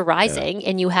boats are rising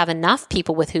and you have enough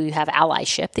people with who you have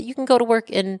allyship that you can go to work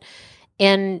and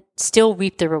still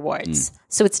reap the rewards.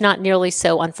 So it's not nearly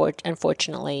so,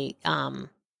 unfortunately,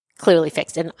 clearly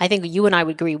fixed. And I think you and I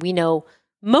would agree,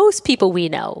 most people we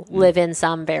know live in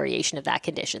some variation of that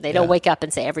condition. They don't wake up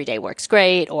and say every day works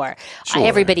great, or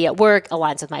everybody at work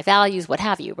aligns with my values, what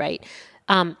have you, right?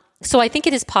 So I think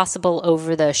it is possible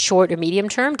over the short or medium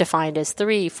term, defined as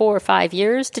 3, 4, 5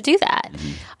 years, to do that.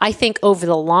 I think over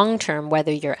the long term,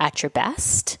 whether you're at your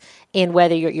best and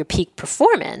whether you're at your peak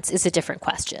performance is a different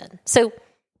question. So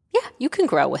yeah, you can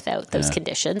grow without those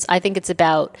conditions. I think it's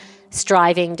about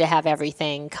striving to have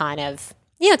everything kind of,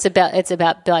 it's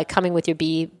about like coming with your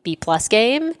B plus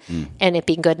game and it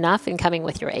being good enough, and coming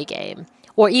with your A game.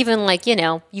 Or even like,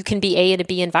 you can be A in a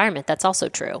B environment. That's also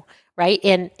true, right?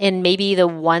 And maybe the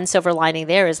one silver lining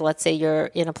there is, let's say you're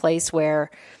in a place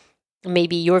where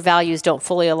maybe your values don't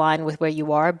fully align with where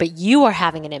you are, but you are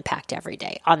having an impact every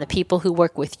day on the people who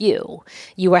work with you.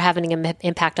 You are having an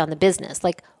impact on the business.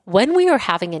 Like when we are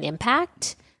having an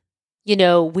impact,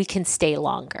 we can stay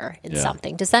longer in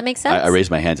something. Does that make sense? I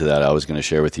raised my hand to that. I was going to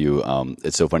share with you.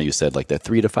 It's so funny you said like that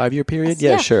 3 to 5 year period.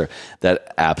 Yeah, sure.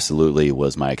 That absolutely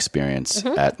was my experience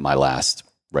at my last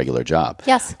regular job.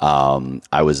 Yes.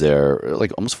 I was there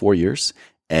like almost 4 years,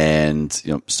 and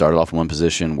started off in one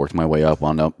position, worked my way up,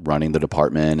 wound up running the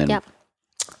department, and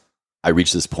I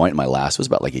reached this point in my last was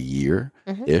about like a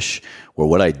year-ish where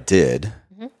what I did,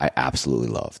 I absolutely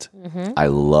loved. I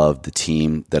loved the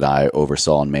team that I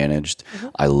oversaw and managed.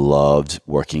 I loved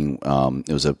working.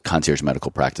 It was a concierge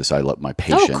medical practice. So I loved my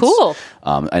patients. Oh,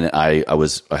 cool. And I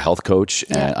was a health coach,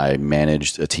 and I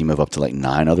managed a team of up to like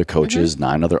 9 other coaches,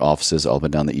 9 other offices all up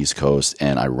and down the East Coast,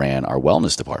 and I ran our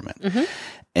wellness department.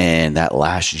 And that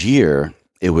last year,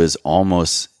 it was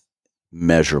almost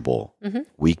measurable,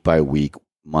 week by week,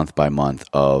 month by month,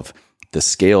 of the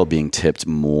scale being tipped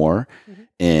more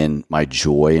in my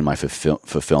joy and my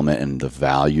fulfillment and the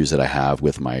values that I have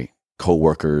with my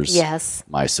coworkers,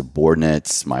 my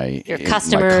subordinates, my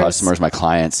customers, my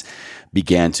clients,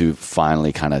 began to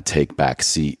finally kind of take back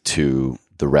seat to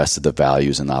the rest of the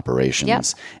values and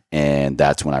operations. And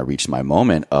that's when I reached my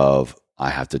moment of,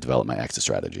 I have to develop my exit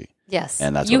strategy. Yes.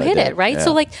 And that's you what hit I did. it, right? Yeah.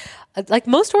 So like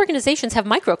most organizations have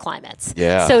microclimates.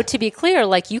 Yeah. So to be clear,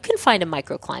 like you can find a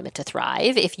microclimate to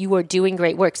thrive if you are doing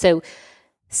great work. So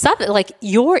like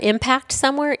your impact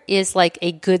somewhere is like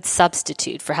a good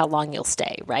substitute for how long you'll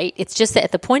stay, right? It's just that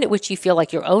at the point at which you feel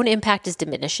like your own impact is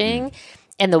diminishing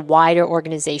and the wider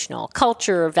organizational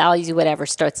culture or values or whatever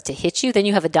starts to hit you, then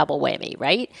you have a double whammy,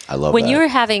 right? I love when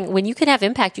that. When you can have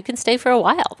impact, you can stay for a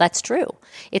while. That's true.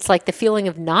 It's like the feeling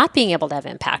of not being able to have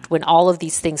impact when all of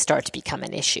these things start to become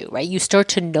an issue, right? You start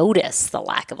to notice the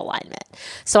lack of alignment.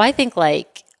 So I think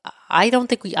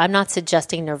I'm not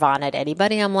suggesting nirvana to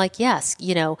anybody. I'm like, yes,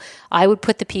 I would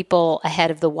put the people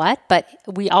ahead of the what, but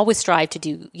we always strive to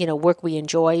do, work we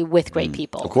enjoy with great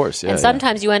people. Of course. Yeah, and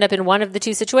sometimes you end up in one of the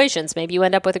two situations. Maybe you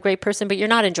end up with a great person, but you're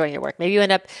not enjoying your work. Maybe you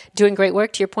end up doing great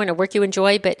work, to your point, of work you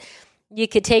enjoy, but you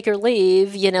could take or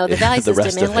leave, the value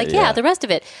system and the rest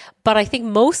of it. But I think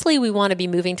mostly we want to be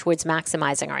moving towards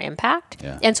maximizing our impact.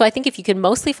 Yeah. And so I think if you can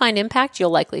mostly find impact, you'll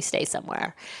likely stay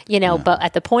somewhere, but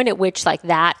at the point at which like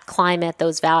that climate,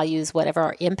 those values, whatever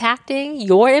are impacting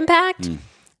your impact,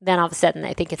 then all of a sudden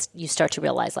I think you start to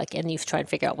realize and you try and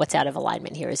figure out what's out of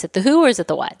alignment here. Is it the who or is it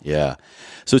the what? Yeah.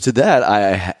 So to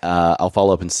that, I'll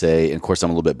follow up and say, and of course I'm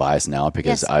a little bit biased now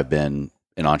because I've been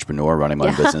an entrepreneur running my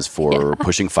own business for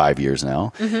pushing 5 years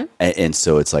now. And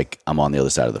so it's like I'm on the other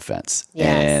side of the fence. Yes.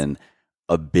 And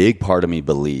a big part of me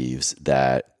believes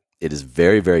that it is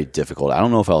very, very difficult. I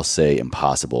don't know if I'll say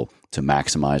impossible to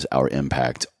maximize our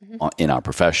impact in our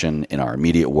profession, in our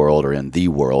immediate world, or in the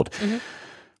world,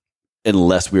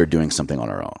 unless we are doing something on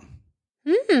our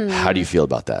own. How do you feel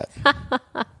about that?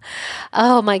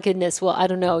 Oh my goodness. Well, I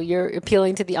don't know. You're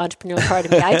appealing to the entrepreneurial part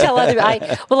of me. I tell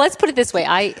well, let's put it this way.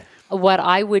 I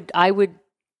would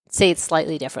say it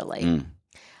slightly differently.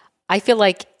 I feel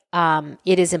like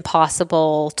it is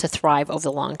impossible to thrive over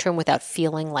the long term without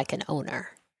feeling like an owner.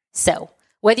 So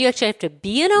whether you actually have to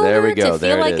be an owner to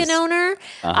feel like an owner,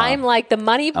 I'm like the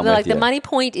money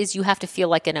point is you have to feel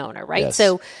like an owner, right? Yes.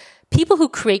 So people who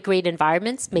create great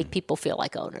environments make people feel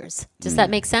like owners. Does that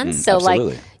make sense? So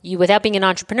absolutely. Like you, without being an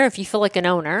entrepreneur, if you feel like an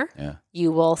owner,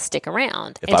 you will stick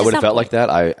around. If I would have felt like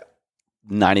that,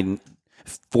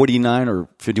 49 or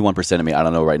 51% of me, I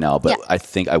don't know right now, but I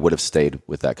think I would have stayed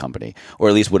with that company, or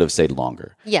at least would have stayed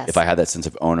longer. Yes. If I had that sense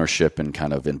of ownership and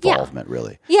kind of involvement,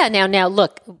 really. Yeah. Now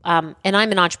look, and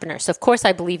I'm an entrepreneur. So of course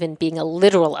I believe in being a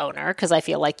literal owner because I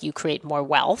feel like you create more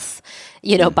wealth,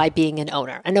 by being an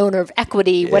owner of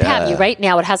equity, what have you, right?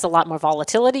 Now it has a lot more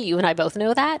volatility. You and I both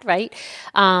know that, right?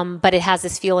 But it has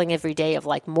this feeling every day of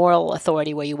like moral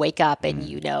authority where you wake up and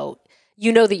you know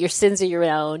that your sins are your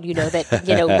own. You know that,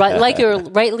 like you're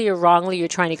rightly or wrongly, you're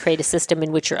trying to create a system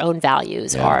in which your own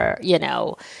values are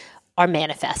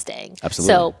manifesting.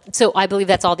 Absolutely. So I believe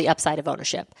that's all the upside of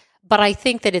ownership. But I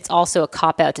think that it's also a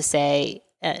cop-out to say,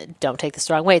 don't take this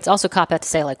the wrong way. It's also cop out to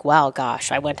say like, wow,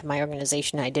 gosh, I went to my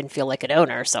organization and I didn't feel like an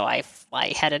owner, so I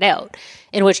headed out.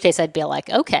 In which case I'd be like,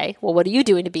 okay, well, what are you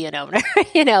doing to be an owner?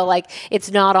 Like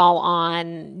it's not all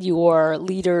on your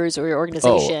leaders or your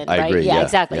organization, I right? agree. Yeah,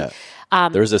 exactly. Yeah.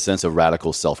 There's a sense of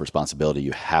radical self-responsibility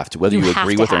you have to, whether you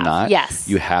agree with or not, yes.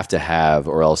 you have to have,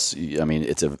 or else,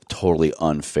 it's a totally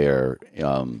unfair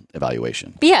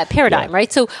evaluation. But yeah, paradigm, right?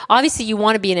 So obviously you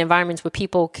want to be in environments where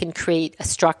people can create a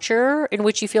structure in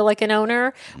which you feel like an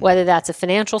owner, whether that's a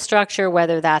financial structure,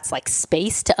 whether that's like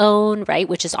space to own, right?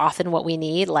 Which is often what we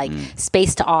need, like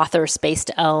space to author, space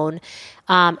to own.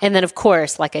 And then, of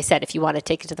course, like I said, if you want to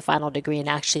take it to the final degree and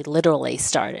actually literally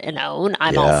start and own,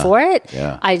 I'm all for it.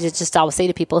 Yeah. I just always say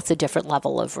to people, it's a different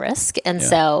level of risk. And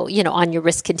so, on your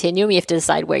risk continuum, you have to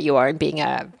decide where you are in being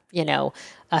a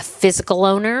physical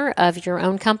owner of your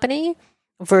own company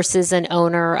versus an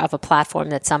owner of a platform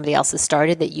that somebody else has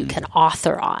started that you can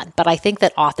author on. But I think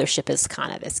that authorship is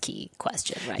kind of this key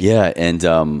question, right? Yeah. And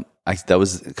that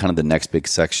was kind of the next big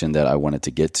section that I wanted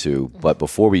to get to. But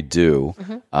before we do,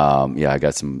 I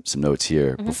got some notes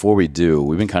here. Before we do,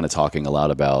 we've been kind of talking a lot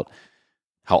about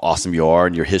how awesome you are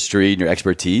and your history and your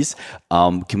expertise.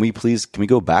 Can we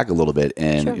go back a little bit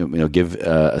and give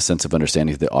a sense of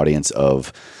understanding to the audience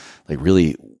of like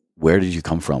really where did you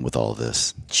come from with all of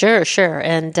this? Sure.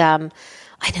 And I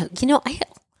know, I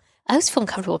always feel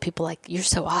uncomfortable with people like, you're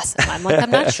so awesome. I'm like,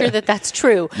 I'm not sure that that's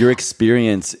true. Your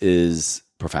experience is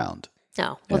profound.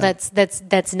 No, well,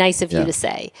 that's nice of you to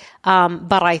say.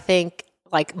 But I think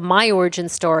like my origin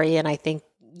story, and I think,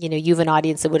 you have an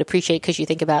audience that would appreciate because you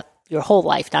think about your whole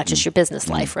life, not just your business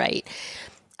life, right?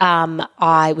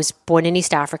 I was born in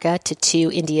East Africa to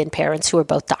two Indian parents who were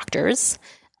both doctors.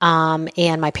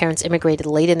 And my parents immigrated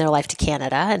late in their life to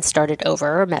Canada and started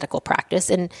over medical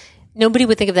practice. And nobody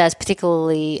would think of that as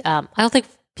particularly, I don't think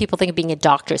people think of being a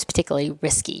doctor as particularly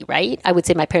risky, right? I would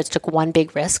say my parents took one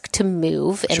big risk to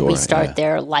move and restart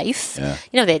their life.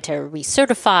 Yeah. They had to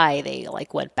recertify. They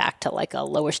went back to a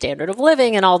lower standard of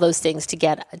living and all those things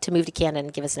to move to Canada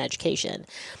and give us an education.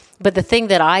 But the thing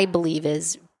that I believe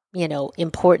is,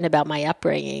 important about my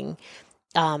upbringing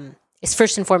is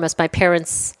first and foremost, my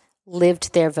parents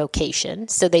lived their vocation.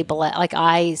 So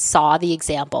I saw the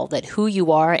example that who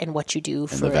you are and what you do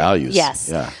for the values. Yes.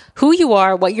 Yeah. Who you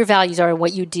are, what your values are, and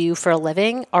what you do for a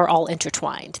living are all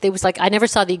intertwined. They was I never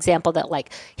saw the example that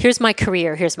here's my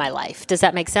career, here's my life. Does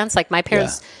that make sense? My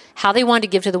parents, how they wanted to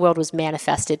give to the world was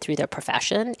manifested through their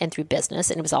profession and through business,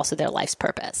 and it was also their life's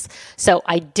purpose. So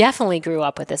I definitely grew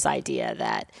up with this idea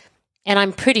that, and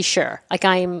I'm pretty sure,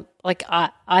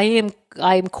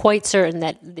 I'm quite certain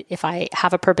that if I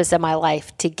have a purpose in my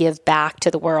life to give back to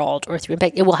the world or through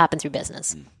impact, it will happen through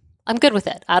business. I'm good with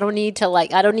it. I don't need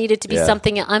it to be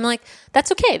something. I'm like,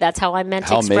 that's okay. That's how I'm meant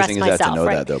to express myself. How amazing is that to know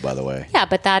that, though, by the way? Yeah,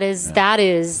 but that is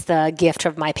the gift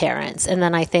of my parents. And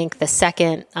then I think the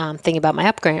second thing about my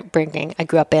upbringing, I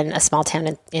grew up in a small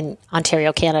town in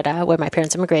Ontario, Canada, where my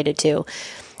parents immigrated to.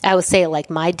 I would say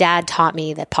my dad taught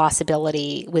me that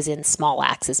possibility was in small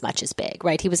acts as much as big,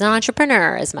 right? He was an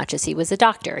entrepreneur as much as he was a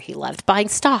doctor. He loved buying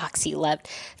stocks. He loved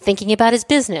thinking about his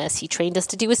business. He trained us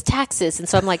to do his taxes. And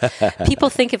so I'm like,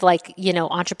 people think of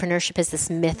entrepreneurship as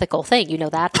this mythical thing,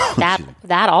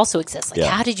 that also exists.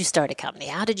 How did you start a company?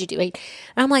 How did you do it?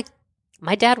 And I'm like,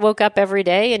 my dad woke up every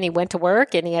day and he went to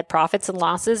work and he had profits and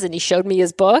losses and he showed me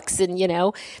his books and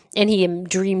he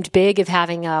dreamed big of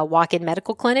having a walk-in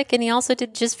medical clinic, and he also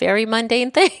did just very mundane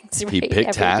things. Right? He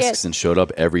picked tasks and showed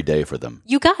up every day for them.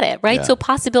 You got it, right? Yeah. So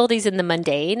possibilities in the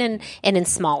mundane and in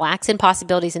small acts, and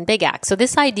possibilities in big acts. So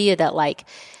this idea that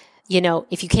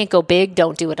if you can't go big,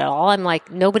 don't do it at all. I'm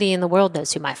like, nobody in the world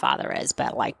knows who my father is,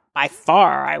 but by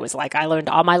far, I was I learned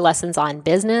all my lessons on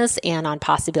business and on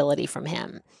possibility from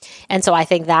him. And so I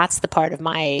think that's the part of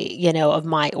my, of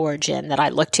my origin that I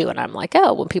look to, and I'm like,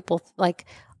 oh, when people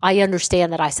I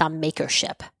understand that I saw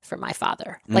makership from my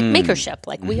father, makership,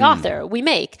 we author, we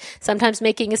make. Sometimes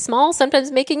making is small,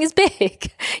 sometimes making is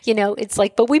big. It's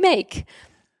but we make.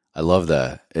 I love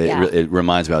that. It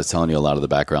reminds me, I was telling you a lot of the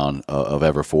background of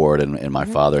Everforward and my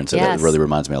father. And so that really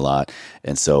reminds me a lot.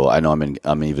 And so I know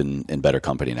I'm even in better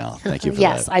company now. Thank you for that.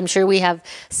 Yes, I'm sure we have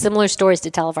similar stories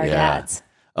to tell of our dads.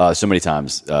 So many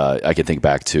times I can think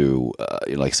back to,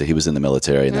 like I said, he was in the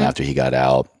military, and then after he got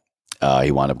out,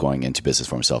 he wound up going into business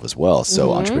for himself as well.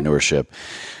 So entrepreneurship,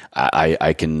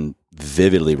 I can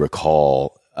vividly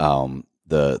recall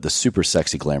the super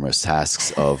sexy, glamorous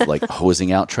tasks of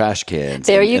hosing out trash cans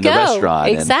in the restaurant.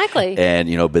 Exactly. And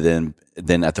but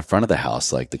then at the front of the house,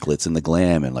 the glitz and the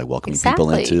glam, and welcoming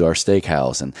people into our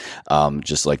steakhouse, and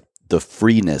just the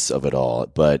freeness of it all.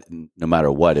 But no matter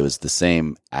what, it was the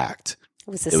same act.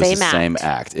 was the same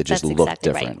act. It just That's looked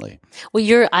exactly differently. Right. Well,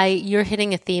 you're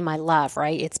hitting a theme I love,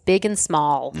 right? It's big and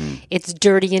small. It's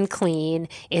dirty and clean.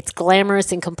 It's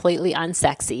glamorous and completely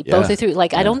unsexy. Both are through.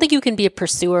 Like, I don't think you can be a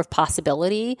pursuer of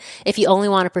possibility if you only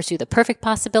want to pursue the perfect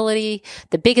possibility,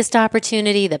 the biggest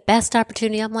opportunity, the best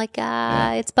opportunity. I'm like,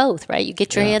 it's both, right? You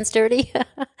get your hands dirty,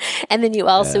 and then you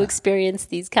also experience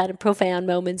these kind of profound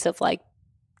moments of like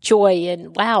joy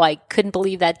and wow, I couldn't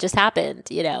believe that just happened.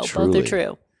 You know, Truly. both are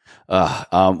true.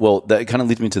 Well, that kind of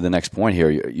leads me to the next point here.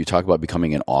 You talk about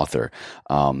becoming an author.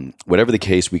 Whatever the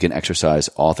case, we can exercise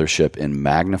authorship and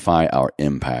magnify our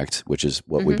impact, which is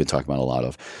what we've been talking about a lot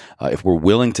of. If we're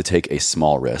willing to take a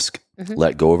small risk,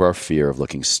 let go of our fear of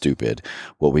looking stupid,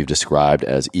 what we've described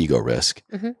as ego risk,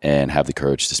 and have the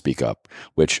courage to speak up,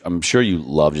 which I'm sure you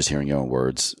love just hearing your own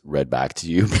words read back to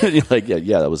you. You're like,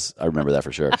 I remember that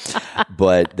for sure.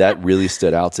 But that really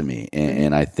stood out to me.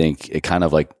 And I think it kind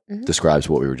of like describes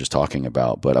what we were just talking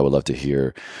about. But I would love to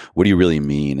hear, what do you really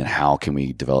mean, and how can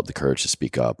we develop the courage to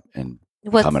speak up and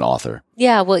become an author?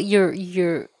 Yeah, well,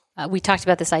 we talked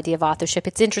about this idea of authorship.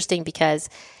 It's interesting because,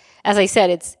 as I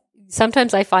said,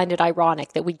 sometimes I find it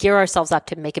ironic that we gear ourselves up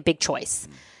to make a big choice.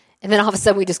 And then all of a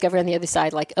sudden we discover on the other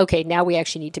side, like, okay, now we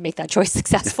actually need to make that choice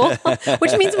successful,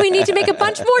 which means we need to make a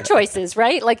bunch more choices,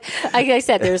 right? Like I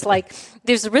said, there's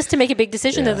a risk to make a big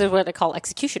decision. And there's what I call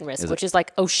execution risk, which is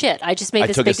like, oh shit, I just made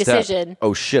this big decision.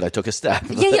 Oh shit, I took a step.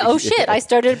 Oh shit, I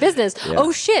started a business. Yeah.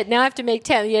 Oh shit, now I have to make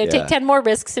 10, take 10 more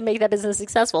risks to make that business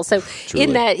successful. So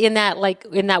in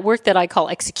that work that I call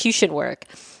execution work,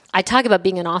 I talk about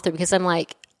being an author because I'm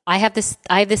like, I have this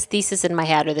thesis in my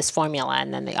head, or this formula,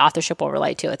 and then the authorship will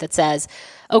relate to it, that says,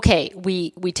 okay,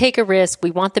 we take a risk,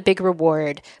 we want the big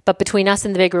reward, but between us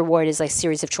and the big reward is a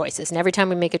series of choices. And every time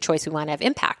we make a choice, we want to have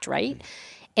impact, right?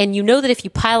 And you know that if you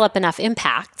pile up enough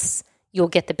impacts, you'll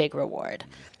get the big reward.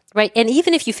 Right. And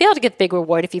even if you fail to get the big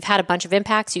reward, if you've had a bunch of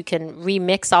impacts, you can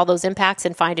remix all those impacts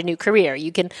and find a new career.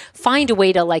 You can find a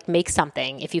way to like make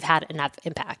something if you've had enough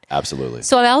impact. Absolutely.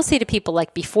 So I always say to people,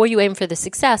 like, before you aim for the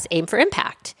success, aim for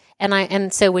impact.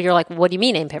 And so when you're like, what do you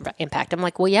mean aim for impact? I'm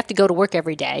like, well, you have to go to work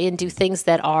every day and do things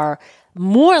that are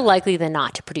more likely than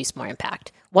not to produce more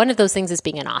impact. One of those things is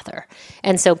being an author.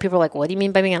 And so people are like, what do you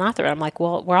mean by being an author? I'm like,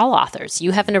 well, we're all authors.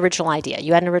 You have an original idea.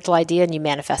 You had an original idea and you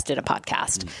manifested a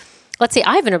podcast. Let's say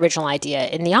I have an original idea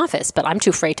in the office, but I'm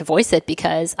too afraid to voice it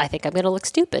because I think I'm going to look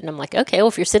stupid. And I'm like, okay, well,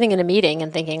 if you're sitting in a meeting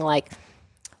and thinking like,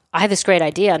 I have this great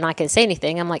idea, I'm not going to say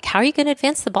anything. I'm like, how are you going to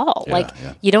advance the ball?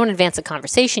 You don't advance a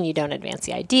conversation, you don't advance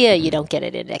the idea, you don't get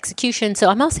it into execution. So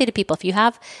I'm going to say to people, if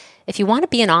you want to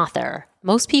be an author,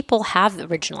 most people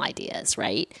have original ideas,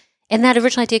 right? And that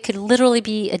original idea could literally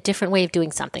be a different way of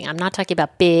doing something. I'm not talking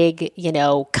about big,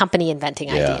 company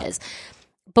inventing ideas.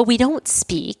 But we don't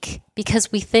speak because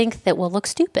we think that we'll look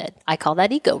stupid. I call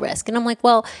that ego risk. And I'm like,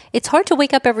 well, it's hard to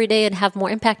wake up every day and have more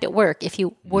impact at work if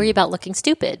you worry about looking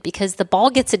stupid, because the ball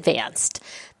gets advanced.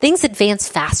 Things advance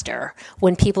faster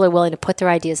when people are willing to put their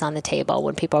ideas on the table,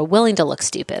 when people are willing to look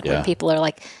stupid, when people are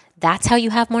like, that's how you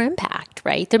have more impact,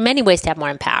 right? There are many ways to have more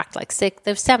impact,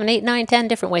 there's 7, 8, 9, 10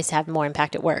 different ways to have more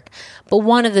impact at work. But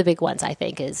one of the big ones, I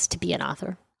think, is to be an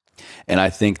author. And I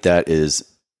think that is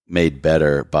made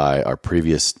better by our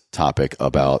previous topic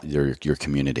about your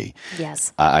community.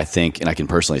 Yes. I think, and I can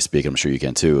personally speak, I'm sure you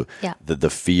can too, the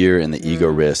fear and the ego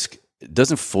risk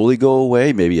doesn't fully go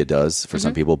away. Maybe it does for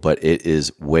some people, but it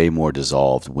is way more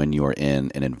dissolved when you're in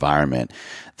an environment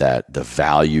that the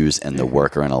values and the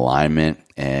work are in alignment,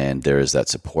 and there is that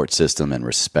support system and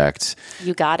respect.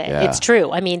 You got it. Yeah. It's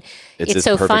true. I mean, it's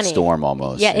so perfect funny. Storm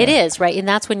almost. Yeah, it is, right? And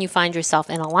that's when you find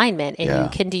yourself in alignment and you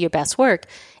can do your best work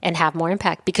and have more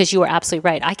impact, because you are absolutely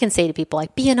right. I can say to people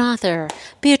like, be an author,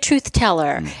 be a truth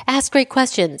teller, ask great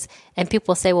questions. And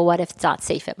people will say, well, what if it's not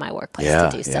safe at my workplace to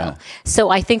do so? Yeah.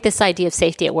 So I think this idea of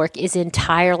safety at work is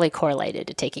entirely correlated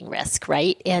to taking risk,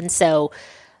 right? And so,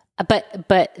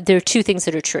 but there are two things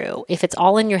that are true. If it's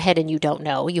all in your head and you don't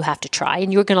know, you have to try.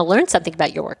 And you're going to learn something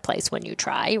about your workplace when you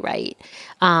try, right?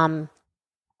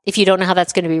 If you don't know how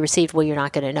that's going to be received, well, you're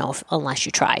not going to know unless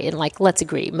you try. And let's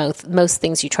agree, most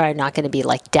things you try are not going to be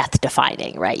like death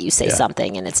defining, right? You say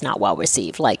something and it's not well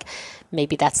received. Like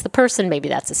maybe that's the person, maybe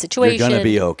that's the situation. You're going to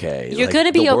be okay. You're going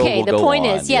to be okay. The point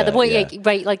is, the point,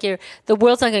 right? Like the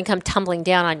world's not going to come tumbling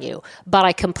down on you. But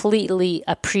I completely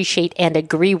appreciate and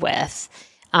agree with,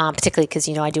 particularly because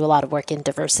I do a lot of work in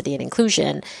diversity and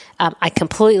inclusion. I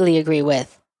completely agree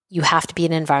with, you have to be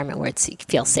in an environment where it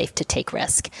feels safe to take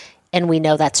risk. And we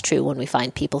know that's true when we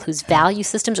find people whose value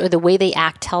systems or the way they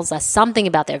act tells us something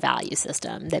about their value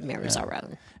system that mirrors our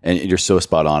own. And you're so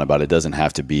spot on about it. It doesn't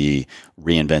have to be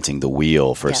reinventing the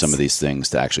wheel for some of these things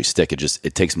to actually stick.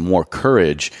 It takes more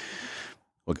courage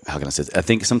how can I say this? I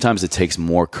think sometimes it takes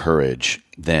more courage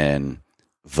than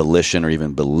volition or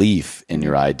even belief in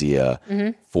your idea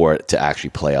for it to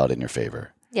actually play out in your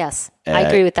favor. Yes, I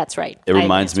agree with that's right. It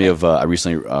reminds me of, I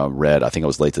recently read, I think I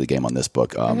was late to the game on this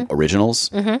book, Originals.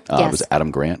 It was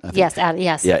Adam Grant, I think. Yes,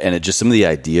 yes. Yeah, and it just some of the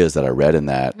ideas that I read in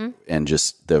that and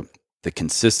just the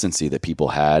consistency that people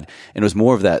had. And it was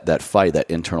more of that fight,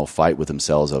 that internal fight with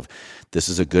themselves of this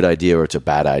is a good idea or it's a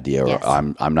bad idea, or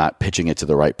I'm not pitching it to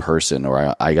the right person,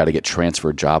 or I got to get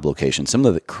transferred job location. Some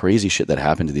of the crazy shit that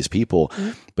happened to these people,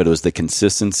 but it was the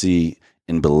consistency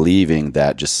in believing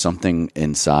that just something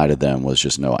inside of them was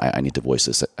just, no, I need to voice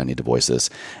this. I need to voice this.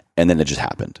 And then it just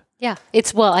happened. Yeah.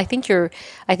 I think you're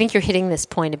hitting this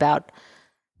point about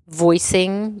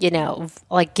voicing,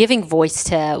 like giving voice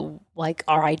to like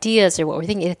our ideas or what we're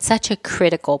thinking. It's such a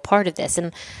critical part of this.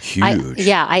 And huge.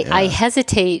 I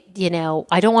hesitate,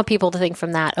 I don't want people to think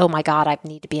from that, oh my God, I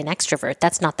need to be an extrovert.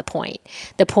 That's not the point.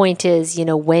 The point is,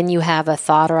 when you have a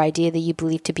thought or idea that you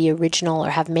believe to be original or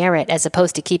have merit, as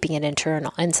opposed to keeping it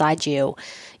internal inside you,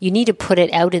 you need to put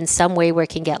it out in some way where it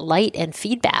can get light and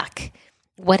feedback,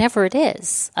 whatever it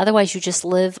is. Otherwise, you just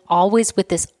live always with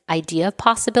this idea of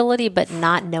possibility, but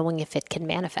not knowing if it can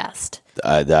manifest.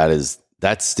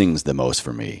 That stings the most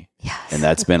for me. Yes. And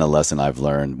that's been a lesson I've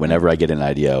learned. Whenever I get an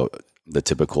idea, the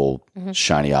typical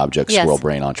shiny object, squirrel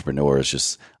brain entrepreneur is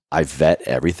just, I vet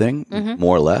everything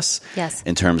more or less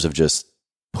in terms of just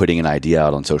putting an idea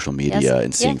out on social media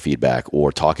and seeing feedback,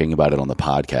 or talking about it on the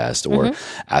podcast, or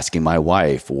asking my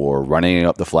wife, or running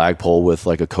up the flagpole with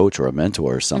like a coach or a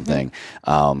mentor or something.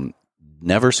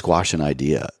 Never squash an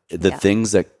idea. The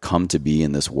things that come to be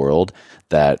in this world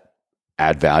that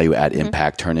add value, add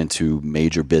impact, turn into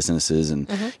major businesses and,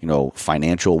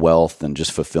 financial wealth and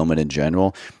just fulfillment in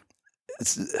general.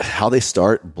 How they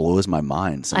start blows my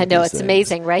mind. I know, it's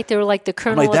amazing, right? They're like the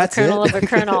kernel of the kernel of a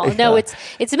kernel. No,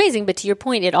 it's amazing. But to your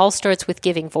point, it all starts with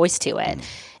giving voice to it.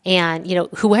 And,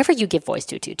 whoever you give voice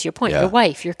to your point, your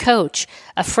wife, your coach,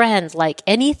 a friend, like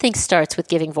anything starts with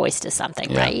giving voice to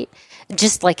something, right?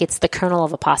 Just like it's the kernel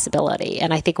of a possibility.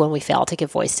 And I think when we fail to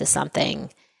give voice to something,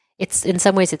 it's in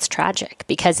some ways it's tragic,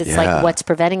 because it's like what's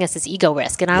preventing us is ego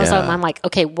risk. And I'm like,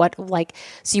 okay,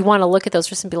 so you want to look at those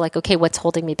risks and be like, okay, what's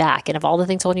holding me back? And of all the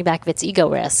things holding you back, if it's ego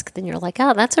risk, then you're like,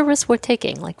 oh, that's a risk worth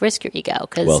taking. Like, risk your ego.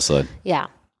 Well said. Yeah.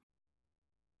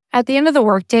 At the end of the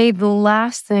workday, the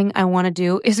last thing I want to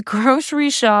do is grocery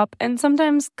shop and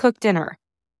sometimes cook dinner,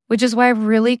 which is why I've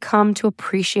really come to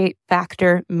appreciate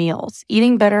Factor meals.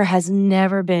 Eating better has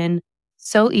never been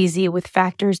so easy with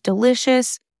Factor's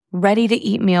delicious,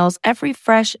 ready-to-eat meals. Every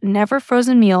fresh, never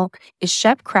frozen meal is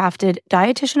chef-crafted,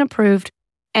 dietitian-approved,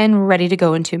 and ready to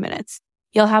go in 2 minutes.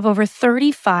 You'll have over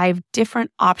 35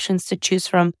 different options to choose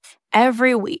from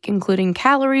every week, including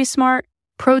Calorie Smart,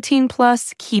 Protein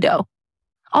Plus, Keto.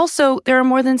 Also, there are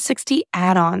more than 60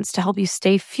 add-ons to help you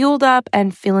stay fueled up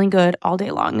and feeling good all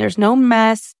day long. There's no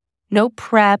mess, no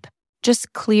prep,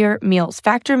 just clear meals.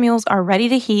 Factor meals are ready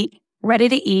to heat, ready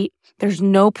to eat. There's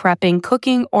no prepping,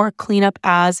 cooking, or cleanup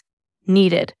as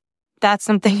needed. That's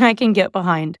something I can get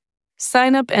behind.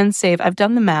 Sign up and save. I've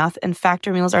done the math, and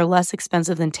Factor meals are less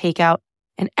expensive than takeout,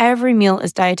 and every meal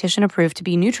is dietitian approved to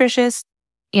be nutritious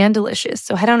and delicious.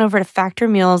 So head on over to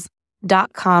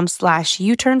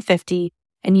factormeals.com/uturn50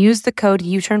 and use the code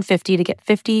uturn50 to get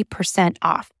 50%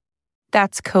 off.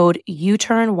 That's code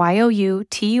uturn,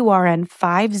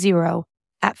 YOUTURN50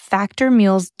 at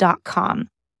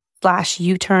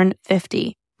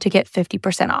factormeals.com/uturn50 to get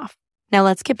 50% off. Now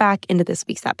let's get back into this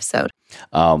week's episode.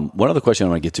 One other question I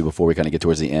want to get to before we kind of get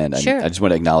towards the end. Sure. I just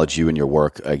want to acknowledge you and your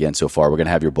work again so far. We're going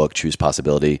to have your book, Choose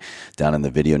Possibility, down in the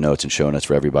video notes and show notes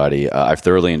for everybody. I've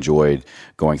thoroughly enjoyed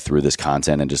going through this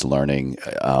content and just learning.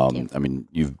 I mean,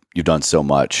 you've done so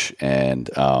much, and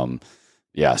so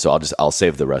I'll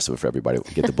save the rest of it for everybody.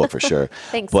 We'll get the book for sure.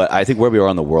 Thanks. But I think where we are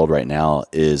in the world right now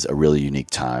is a really unique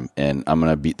time. And I'm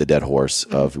going to beat the dead horse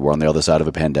of we're on the other side of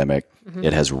a pandemic.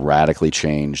 It has radically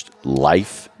changed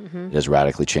life. It has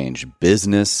radically changed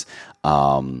business.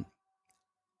 All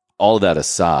of that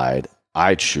aside,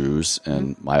 I choose,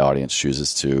 and my audience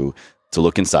chooses to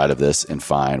look inside of this and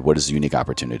find what is the unique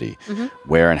opportunity.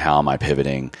 Where and how am I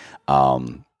pivoting?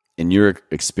 In your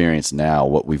experience now,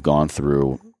 what we've gone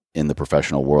through in the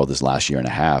professional world this last year and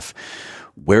a half,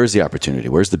 where's the opportunity?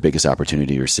 Where's the biggest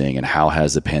opportunity you're seeing? And how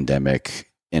has the pandemic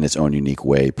in its own unique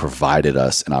way provided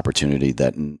us an opportunity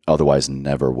that otherwise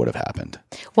never would have happened?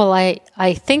 Well,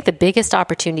 I think the biggest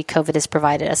opportunity COVID has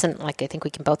provided us, and like I think we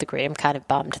can both agree, I'm kind of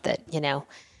bummed that,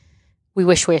 we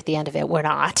wish we're at the end of it. We're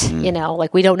not,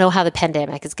 like we don't know how the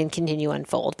pandemic is going to continue to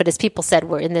unfold. But as people said,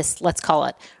 we're in this, let's call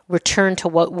it return to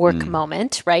work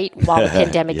moment, right? While the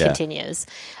pandemic continues.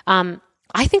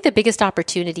 I think the biggest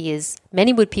opportunity is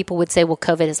people would say, well,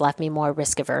 COVID has left me more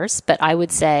risk averse, but I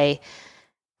would say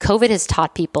COVID has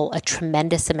taught people a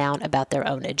tremendous amount about their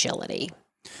own agility.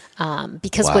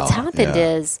 Because what's happened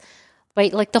is,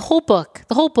 right, like the whole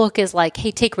book is like,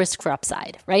 hey, take risk for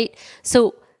upside, right?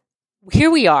 So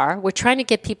here we are, we're trying to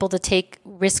get people to take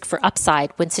risk for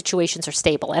upside when situations are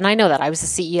stable. And I know that I was the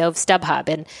CEO of StubHub,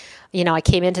 and I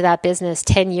came into that business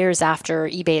 10 years after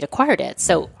eBay had acquired it.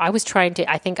 So I'm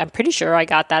pretty sure I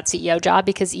got that CEO job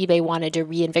because eBay wanted to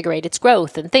reinvigorate its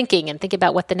growth and think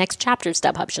about what the next chapter of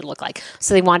StubHub should look like.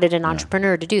 So they wanted an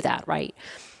entrepreneur to do that, right?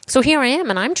 So here I am,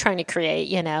 and I'm trying to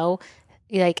create,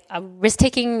 like a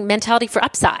risk-taking mentality for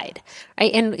upside,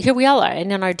 right? And here we all are.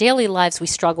 And in our daily lives, we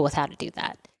struggle with how to do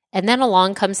that. And then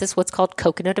along comes this what's called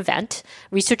coconut event.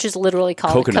 Researchers literally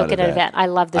call it coconut event. I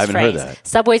love this phrase. Heard that.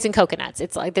 Subways and coconuts.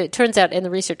 It's like it turns out in the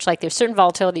research, like there's certain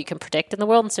volatility you can predict in the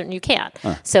world and certain you can't.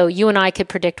 So you and I could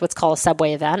predict what's called a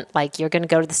subway event. Like you're going to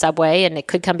go to the subway and it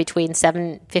could come between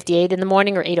 7:58 in the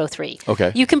morning or 8:03.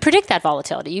 Okay. You can predict that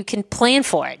volatility. You can plan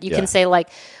for it. You can say like,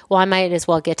 well, I might as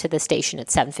well get to the station at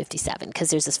 7:57 because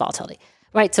there's this volatility.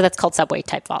 Right, so that's called subway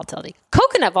type volatility.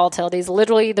 Coconut volatility is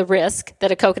literally the risk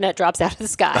that a coconut drops out of the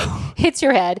sky, hits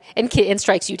your head, and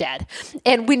strikes you dead.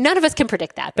 And none of us can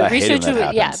predict that. But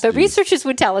researchers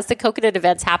would tell us that coconut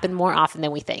events happen more often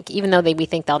than we think, even though we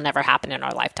think they'll never happen in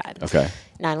our lifetime. Okay.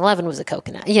 9/11 was a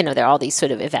coconut. There are all these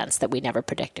sort of events that we never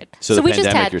predicted. So the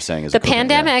pandemic, you're saying, is the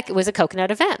pandemic was a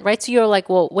coconut event, right? So you're like,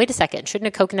 well, wait a second. Shouldn't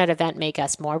a coconut event make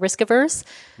us more risk averse?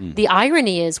 The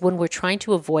irony is when we're trying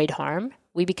to avoid harm,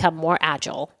 we become more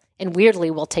agile, and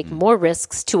weirdly, we'll take more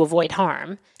risks to avoid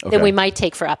harm than we might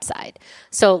take for upside.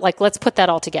 So, like, let's put that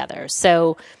all together.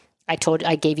 So, I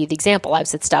gave you the example. I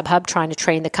was at StubHub trying to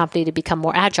train the company to become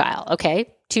more agile. Okay,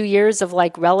 2 years of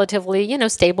like relatively,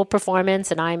 stable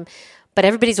performance, but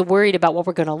everybody's worried about what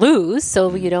we're going to lose,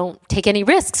 so you don't take any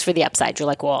risks for the upside. You're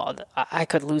like, well, I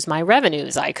could lose my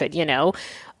revenues. I could,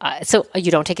 so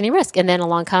you don't take any risk. And then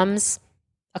along comes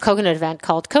a coconut event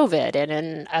called COVID, and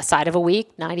in a side of a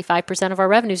week, 95% of our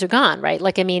revenues are gone, right?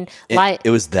 Like, I mean, it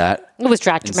was that. It was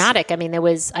dramatic. I mean,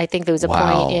 I think there was a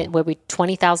point where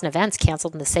 20,000 events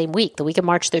canceled in the same week, the week of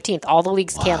March 13th. All the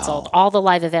leagues canceled, all the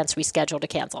live events rescheduled or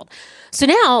canceled. So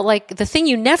now, like, the thing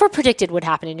you never predicted would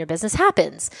happen in your business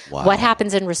happens. Wow. What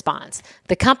happens in response?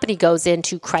 The company goes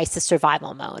into crisis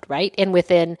survival mode, right? And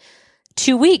within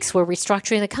 2 weeks, we're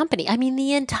restructuring the company. I mean,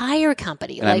 the entire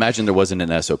company. And I imagine there wasn't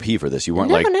an SOP for this. You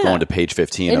weren't going to page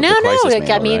 15 of the crisis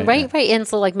manual, I mean, right. And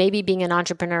so, like, maybe being an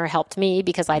entrepreneur helped me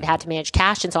because I'd had to manage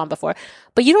cash and so on before.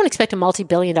 But you don't expect a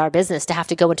multi-billion-dollar business to have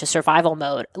to go into survival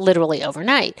mode literally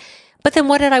overnight. But then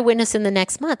what did I witness in the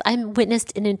next month? I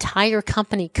witnessed an entire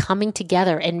company coming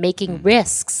together and making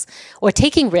risks or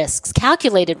taking risks,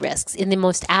 calculated risks in the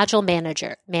most agile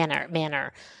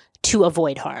manner to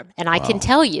avoid harm. And I can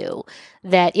tell you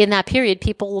that in that period,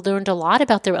 people learned a lot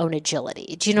about their own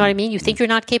agility. Do you know what I mean? You think you're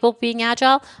not capable of being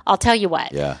agile? I'll tell you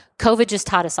what. Yeah. COVID just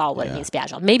taught us all what it means to be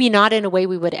agile. Maybe not in a way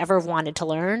we would ever have wanted to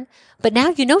learn, but now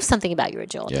you know something about your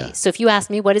agility. Yeah. So if you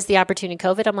ask me, what is the opportunity in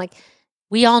COVID? I'm like,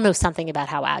 we all know something about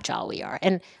how agile we are.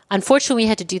 And unfortunately, we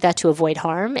had to do that to avoid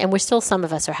harm. And some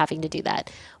of us are having to do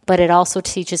that. But it also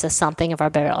teaches us something of our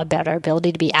better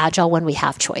ability to be agile when we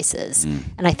have choices.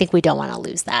 And I think we don't want to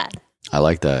lose that. I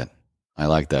like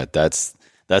that. That's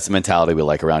the mentality we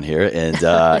like around here. And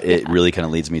it really kind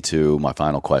of leads me to my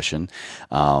final question.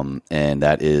 And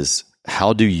that is,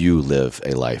 how do you live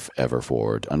a life ever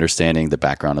forward? Understanding the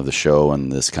background of the show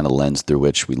and this kind of lens through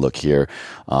which we look here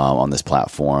on this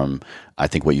platform, I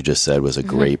think what you just said was a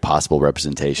great possible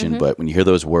representation. But when you hear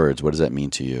those words, what does that mean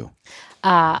to you?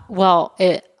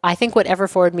 I think what ever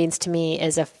forward means to me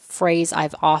is a phrase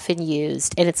I've often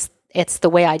used, and it's the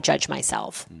way I judge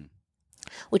myself,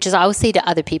 which is I always say to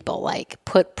other people, like,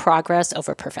 put progress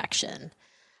over perfection.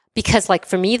 Because, like,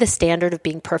 for me, the standard of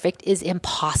being perfect is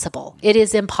impossible. It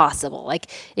is impossible. Like,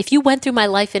 if you went through my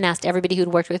life and asked everybody who'd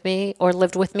worked with me or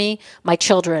lived with me, my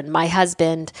children, my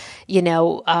husband,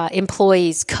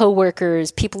 employees,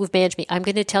 coworkers, people who've managed me, I'm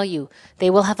going to tell you, they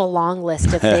will have a long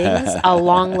list of things, a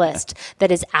long list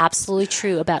that is absolutely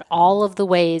true about all of the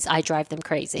ways I drive them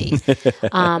crazy.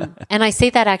 And I say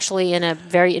that actually in a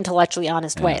very intellectually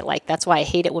honest way. Like, that's why I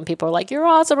hate it when people are like, you're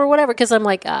awesome or whatever, because I'm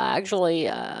like, I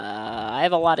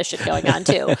have a lot of shit going on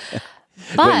too.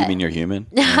 What, you mean you're human?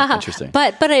 Yeah, interesting.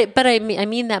 But I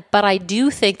mean that. But I do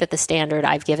think that the standard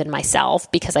I've given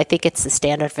myself, because I think it's the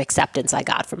standard of acceptance I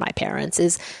got from my parents,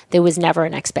 is there was never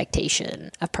an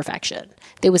expectation of perfection.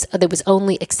 There was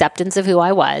only acceptance of who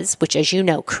I was, which, as you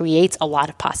know, creates a lot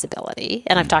of possibility.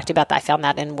 And I've talked about that. I found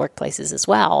that in workplaces as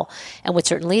well, and with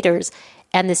certain leaders.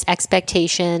 And this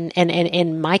expectation, and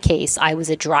in my case, I was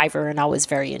a driver and I was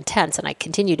very intense, and I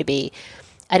continue to be,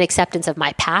 an acceptance of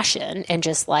my passion, and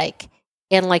just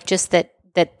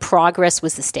that progress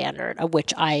was the standard of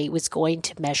which I was going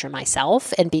to measure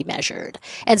myself and be measured.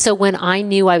 And so when I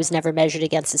knew I was never measured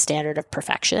against the standard of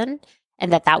perfection,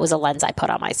 and that was a lens I put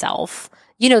on myself,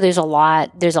 there's a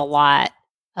lot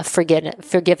of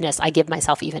forgiveness I give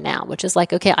myself even now, which is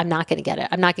like, okay, I'm not going to get it.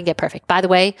 I'm not going to get perfect. By the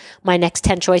way, my next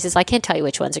 10 choices, I can't tell you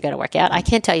which ones are going to work out. I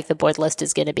can't tell you if the board list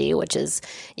is going to be, which is,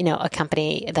 a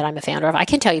company that I'm a founder of. I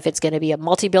can't tell you if it's going to be a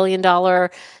multi-billion-dollar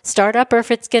startup or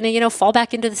if it's going to, fall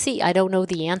back into the sea. I don't know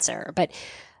the answer, but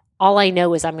all I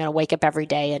know is I'm going to wake up every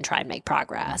day and try and make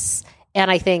progress. And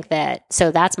I think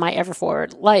so that's my ever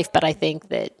forward life. But I think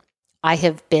that I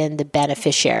have been the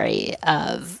beneficiary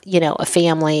of, a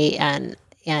family and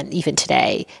even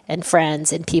today, and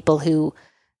friends and people who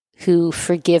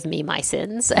forgive me my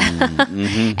sins.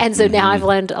 And so now I've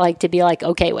learned to be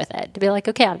okay with it, to be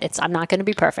okay, I'm not going to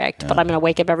be perfect, but I'm going to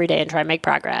wake up every day and try and make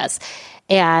progress.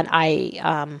 And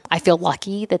I feel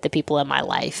lucky that the people in my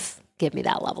life give me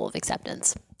that level of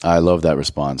acceptance. I love that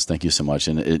response. Thank you so much.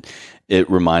 And it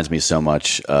reminds me so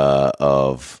much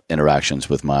of interactions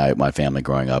with my family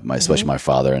growing up, especially my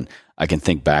father. And I can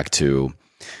think back to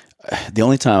the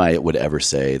only time I would ever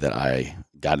say that I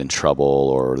got in trouble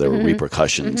or there were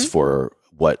repercussions for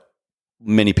what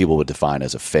many people would define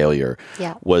as a failure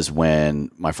was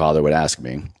when my father would ask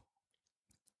me,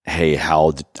 hey,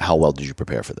 how well did you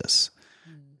prepare for this?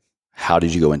 How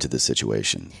did you go into this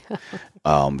situation?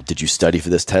 Did you study for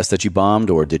this test that you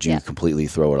bombed, or did you completely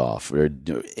throw it off? Or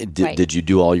did you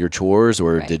do all your chores,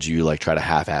 or did you try to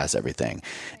half-ass everything?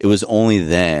 It was only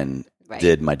then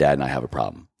did my dad and I have a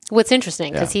problem. What's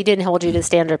interesting, because he didn't hold you to the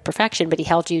standard of perfection, but he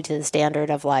held you to the standard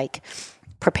of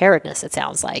preparedness, it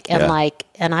sounds like. And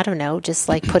and I don't know, just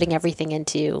putting everything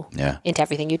into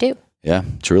everything you do. Yeah,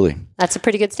 truly. That's a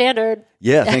pretty good standard.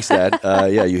 Yeah, thanks, Dad.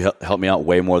 You helped me out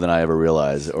way more than I ever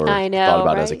realized or thought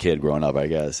about as a kid growing up, I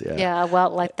guess. Yeah,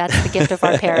 well, that's the gift of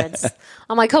our parents.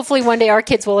 I'm hopefully one day our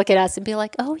kids will look at us and be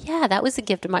like, oh, yeah, that was the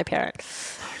gift of my parent.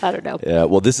 I don't know. Yeah,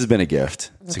 well, this has been a gift.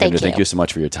 Sukhinder, thank you so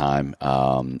much for your time.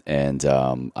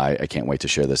 I can't wait to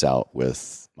share this out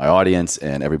with my audience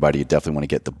and everybody. You definitely want to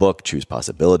get the book, Choose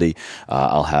Possibility.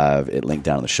 I'll have it linked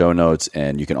down in the show notes,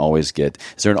 and you can always get.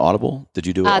 Is there an Audible? Did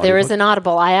you do it? There is an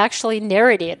Audible. I actually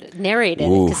narrated it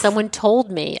because someone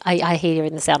told me. I hate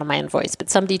hearing the sound of my own voice,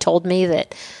 but somebody told me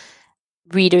that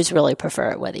readers really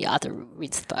prefer it when the author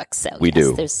reads the book. So we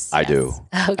do. I do.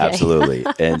 Okay. Absolutely.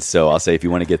 And so I'll say, if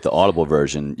you want to get the Audible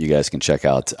version, you guys can check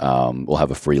out, we'll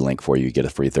have a free link for you. Get a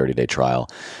free 30-day trial.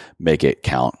 Make it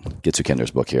count. Get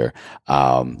Sukhinder's book here.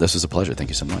 This was a pleasure.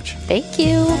 Thank you so much. Thank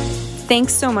you.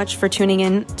 Thanks so much for tuning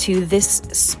in to this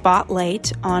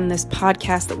spotlight on this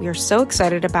podcast that we are so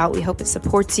excited about. We hope it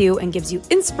supports you and gives you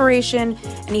inspiration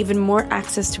and even more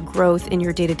access to growth in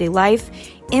your day-to-day life.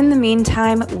 In the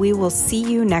meantime, we will see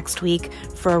you next week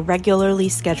for a regularly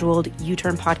scheduled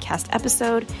U-Turn podcast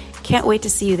episode. Can't wait to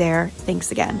see you there.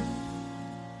 Thanks again.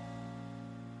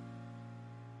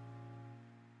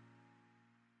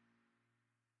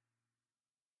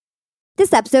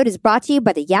 This episode is brought to you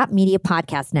by the Yap Media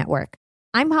Podcast Network.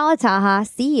 I'm Hala Taha,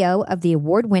 CEO of the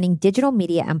award-winning digital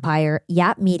media empire,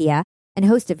 Yap Media, and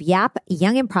host of Yap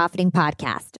Young and Profiting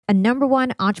Podcast, a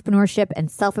 #1 entrepreneurship and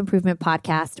self-improvement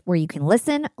podcast where you can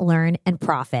listen, learn, and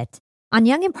profit. On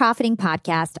Young and Profiting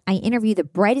Podcast, I interview the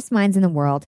brightest minds in the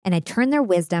world, and I turn their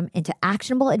wisdom into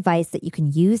actionable advice that you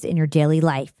can use in your daily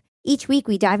life. Each week,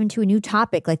 we dive into a new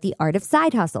topic like the art of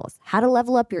side hustles, how to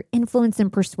level up your influence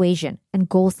and persuasion, and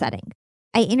goal setting.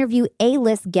 I interview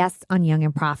A-list guests on Young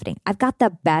and Profiting. I've got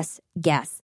the best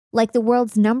guests, like the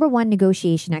world's #1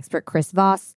 negotiation expert, Chris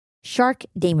Voss, Shark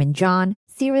Damon John,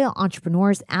 serial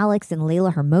entrepreneurs Alex and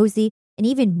Layla Hermosi, and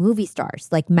even movie stars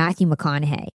like Matthew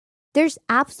McConaughey. There's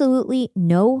absolutely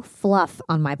no fluff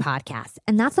on my podcast,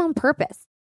 and that's on purpose.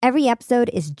 Every episode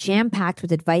is jam-packed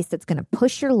with advice that's going to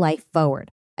push your life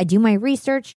forward. I do my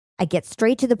research, I get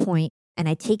straight to the point, and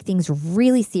I take things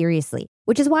really seriously,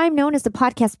 which is why I'm known as the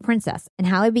podcast princess and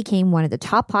how I became one of the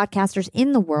top podcasters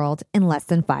in the world in less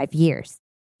than 5 years.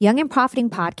 Young and Profiting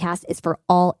Podcast is for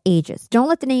all ages. Don't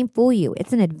let the name fool you.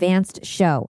 It's an advanced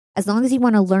show. As long as you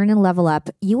want to learn and level up,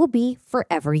 you will be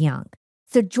forever young.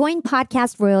 So join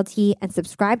Podcast Royalty and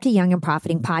subscribe to Young and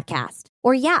Profiting Podcast,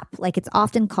 or YAP, like it's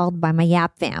often called by my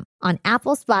YAP fam, on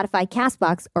Apple, Spotify,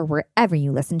 CastBox, or wherever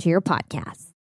you listen to your podcasts.